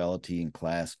 sexuality, and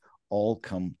class all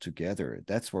come together.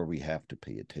 That's where we have to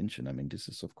pay attention. I mean, this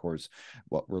is, of course,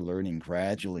 what we're learning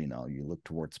gradually now. You look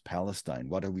towards Palestine.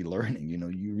 What are we learning? You know,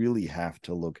 you really have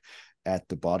to look at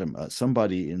the bottom.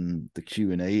 Somebody in the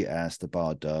Q&A asked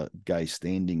about Guy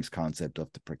Standing's concept of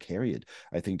the precariat.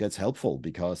 I think that's helpful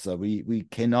because we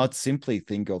cannot simply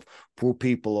think of poor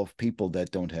people, of people that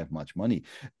don't have much money.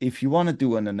 If you want to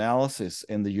do an analysis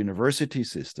in the university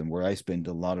system, where I spend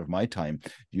a lot of my time,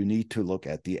 you need to look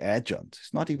at the adjuncts.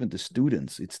 It's not even the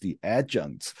students, it's the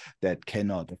adjuncts that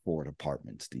cannot afford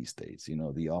apartments these days. You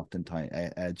know, the oftentimes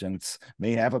adjuncts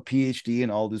may have a PhD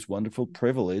and all this wonderful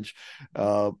privilege,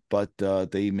 but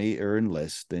they may earn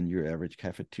less than your average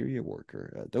cafeteria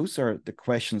worker. Those are the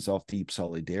questions of deep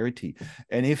solidarity.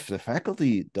 And if the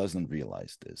faculty doesn't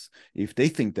realize this, if they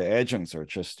think the adjuncts are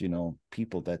just,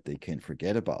 people that they can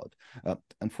forget about,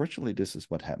 unfortunately, this is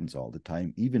what happens all the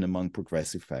time, even among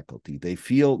progressive faculty. They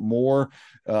feel more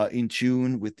in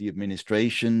tune with the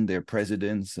administration, their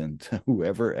presidents, and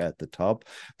whoever at the top,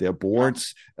 their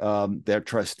boards, their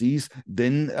trustees,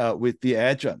 than with the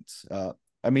adjuncts.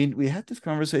 We had this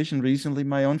conversation recently,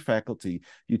 my own faculty.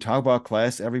 You talk about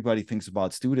class, everybody thinks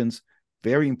about students.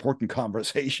 Very important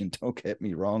conversation, don't get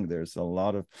me wrong. There's a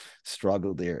lot of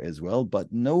struggle there as well,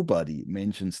 but nobody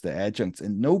mentions the adjuncts,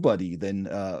 and nobody then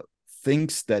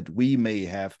thinks that we may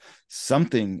have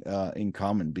something in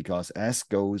common, because as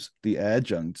goes the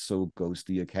adjunct, so goes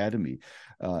the academy.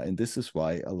 And this is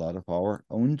why a lot of our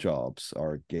own jobs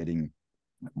are getting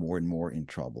more and more in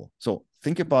trouble. So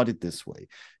think about it this way.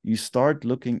 You start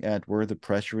looking at where the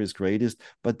pressure is greatest,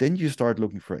 but then you start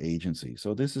looking for agency.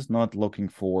 So this is not looking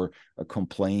for a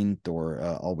complaint or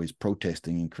always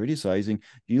protesting and criticizing.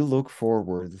 You look for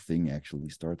where the thing actually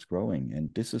starts growing.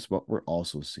 And this is what we're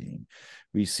also seeing.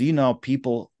 We see now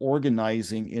people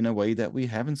organizing in a way that we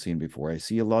haven't seen before. I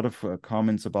see a lot of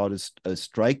comments about a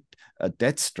strike, a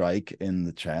debt strike in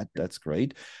the chat. That's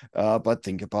great. But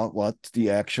think about what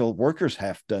the actual workers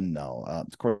have done now.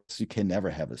 Of course, you can never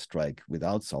have a strike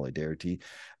without solidarity.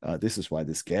 This is why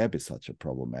this Gab is such a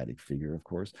problematic figure, of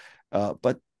course.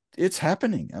 But it's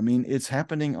happening. It's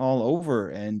happening all over.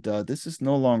 And this is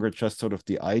no longer just sort of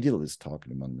the idealists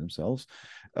talking among themselves,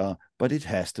 but it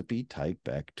has to be tied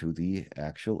back to the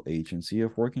actual agency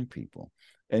of working people.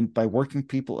 And by working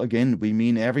people, again, we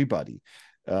mean everybody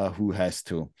who has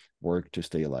to work to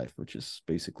stay alive, which is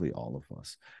basically all of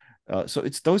us. So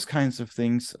it's those kinds of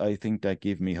things, I think, that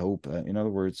give me hope. In other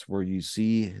words, where you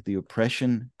see the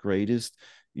oppression greatest,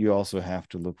 you also have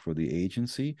to look for the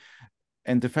agency.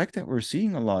 And the fact that we're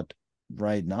seeing a lot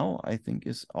right now, I think,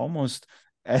 is almost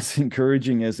as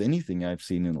encouraging as anything I've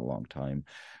seen in a long time.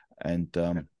 And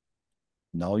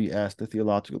now you ask the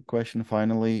theological question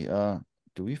finally,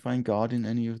 do we find God in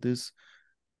any of this?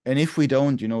 And if we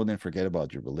don't, then forget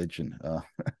about your religion.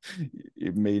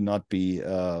 It may not be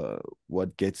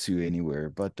what gets you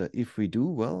anywhere. But if we do,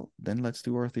 well, then let's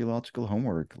do our theological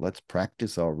homework. Let's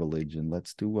practice our religion.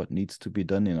 Let's do what needs to be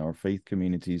done in our faith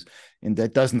communities. And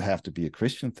that doesn't have to be a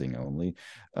Christian thing only.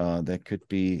 That could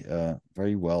be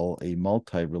very well a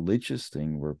multi-religious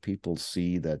thing where people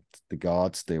see that the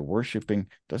gods they're worshiping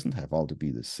doesn't have all to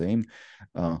be the same.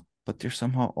 But they're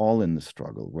somehow all in the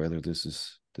struggle, whether this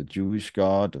is the Jewish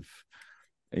God of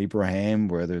Abraham,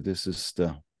 whether this is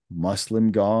the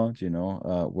Muslim God,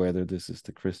 whether this is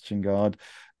the Christian God.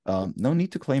 No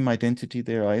need to claim identity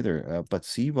there either, but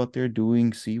see what they're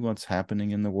doing, see what's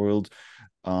happening in the world,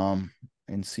 and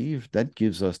see if that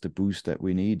gives us the boost that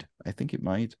we need. I think it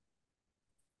might.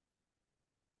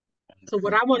 So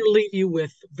what I want to leave you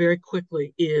with very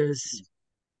quickly is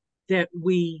that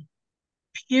we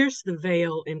pierce the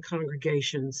veil in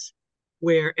congregations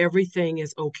where everything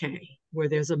is okay, where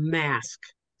there's a mask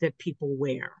that people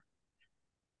wear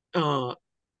to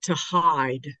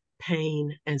hide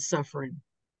pain and suffering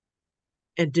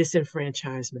and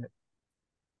disenfranchisement.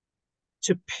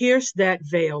 To pierce that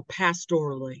veil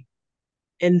pastorally,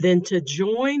 and then to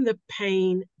join the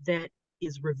pain that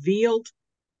is revealed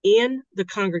in the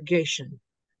congregation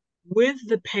with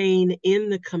the pain in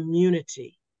the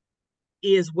community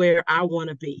is where I want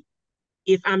to be.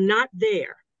 If I'm not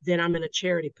there, then I'm in a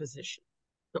charity position.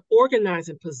 The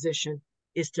organizing position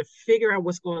is to figure out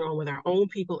what's going on with our own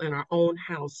people in our own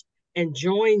house and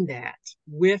join that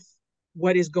with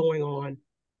what is going on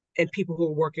and people who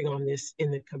are working on this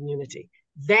in the community.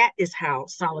 That is how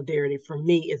solidarity for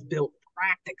me is built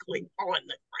practically on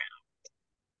the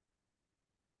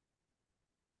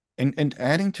ground. And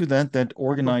adding to that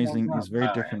organizing is very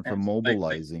different from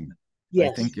mobilizing.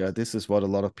 Yes. I think this is what a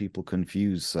lot of people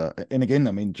confuse. And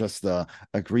again, just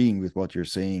agreeing with what you're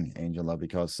saying, Angela,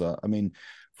 because,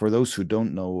 for those who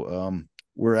don't know,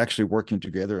 we're actually working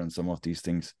together on some of these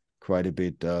things quite a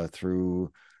bit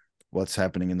through what's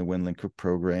happening in the Wendland-Cook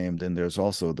Program. Then there's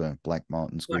also the Black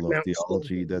Mountain School of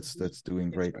Theology that's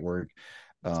doing great work.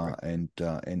 And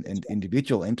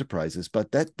individual enterprises,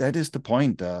 but that is the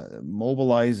point.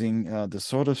 Mobilizing the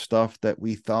sort of stuff that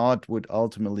we thought would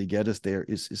ultimately get us there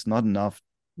is not enough.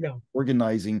 No.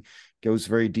 Organizing goes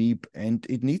very deep, and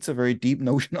it needs a very deep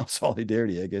notion of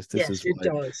solidarity. I guess this is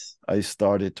why I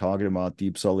started talking about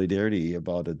deep solidarity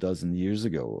about a dozen years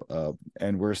ago,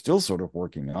 and we're still sort of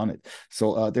working on it.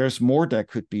 So there's more that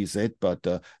could be said, but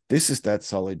this is that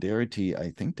solidarity,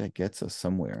 I think, that gets us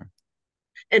somewhere.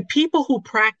 And people who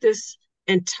practice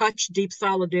and touch deep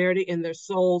solidarity in their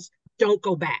souls don't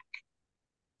go back.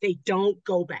 They don't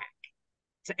go back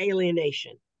to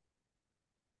alienation.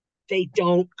 They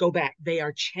don't go back. They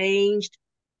are changed.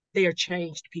 They are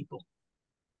changed people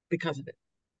because of it.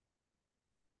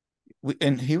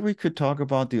 And here we could talk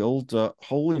about the old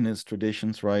holiness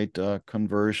traditions, right?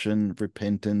 Conversion,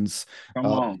 repentance,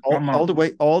 all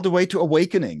the way to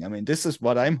awakening. I mean, this is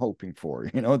what I'm hoping for.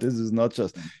 You know, this is not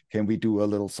just can we do a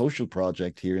little social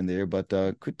project here and there, but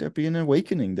could there be an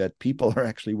awakening that people are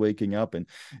actually waking up and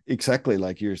exactly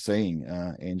like you're saying,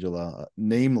 Angela,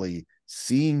 namely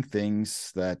seeing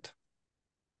things that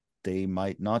they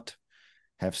might not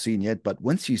have seen yet, but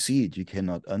once you see it, you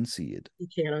cannot unsee it. You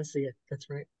can't unsee it. That's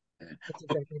right. That's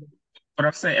exactly right. But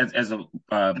I'll say as a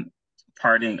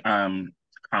parting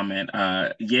comment,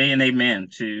 yay and amen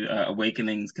to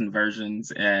awakenings, conversions,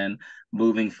 and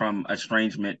moving from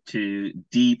estrangement to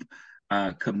deep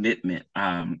commitment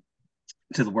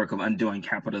to the work of undoing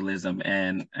capitalism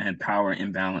and power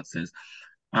imbalances.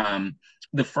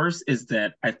 The first is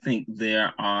that I think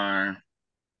there are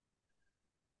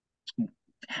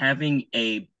having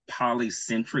a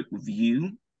polycentric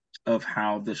view of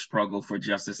how the struggle for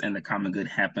justice and the common good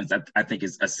happens, I think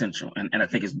is essential. And I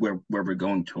think is where we're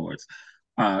going towards.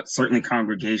 Certainly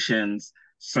congregations,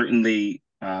 certainly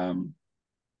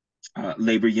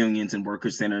labor unions and worker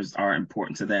centers are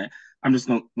important to that. I'm just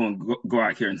going to go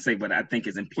out here and say what I think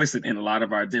is implicit in a lot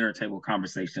of our dinner table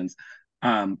conversations.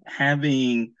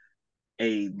 Having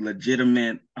a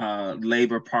legitimate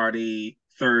Labor Party,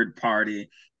 third party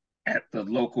at the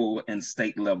local and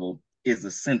state level is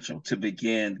essential to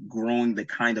begin growing the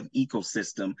kind of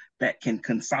ecosystem that can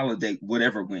consolidate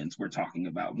whatever wins we're talking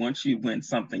about. Once you win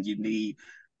something, you need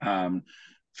an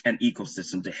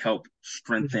ecosystem to help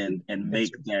strengthen and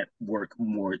make that work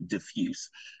more diffuse.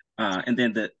 And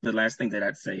then the last thing that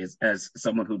I'd say is, as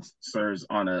someone who serves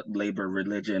on a labor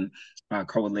religion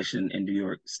coalition in New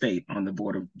York State on the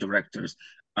board of directors,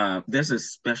 there's a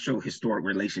special historic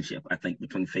relationship, I think,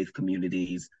 between faith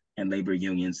communities and labor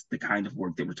unions, the kind of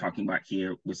work that we're talking about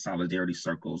here with solidarity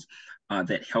circles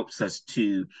that helps us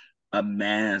to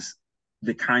amass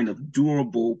the kind of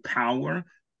durable power,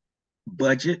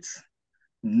 budgets,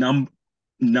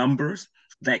 numbers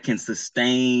that can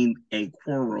sustain a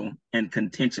quarrel and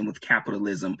contention with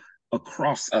capitalism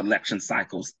across election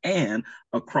cycles and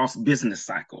across business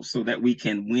cycles, so that we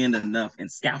can win enough and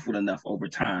scaffold enough over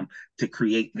time to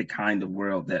create the kind of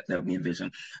world that we envision.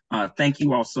 Thank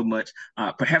you all so much.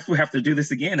 Perhaps we'll have to do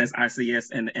this again as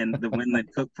ICS and the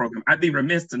Wendland-Cook Program. I'd be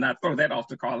remiss to not throw that off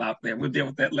the call out there. We'll deal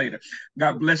with that later.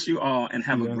 God bless you all and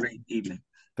have a great evening.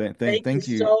 Thank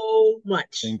you so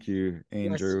much. Thank you,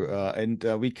 Andrew. And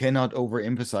we cannot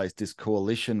overemphasize this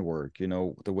coalition work. You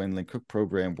know, the Wendland-Cook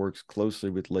Program works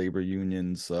closely with labor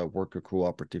unions, worker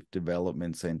cooperative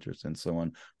development centers, and so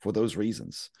on for those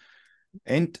reasons.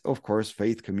 And of course,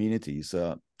 faith communities,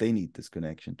 they need this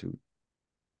connection too.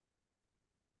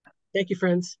 Thank you,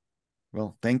 friends.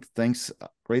 Well, thanks.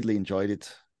 Greatly enjoyed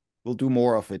it. We'll do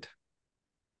more of it.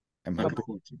 I'm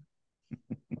hoping.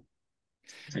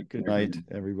 Good night,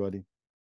 everybody.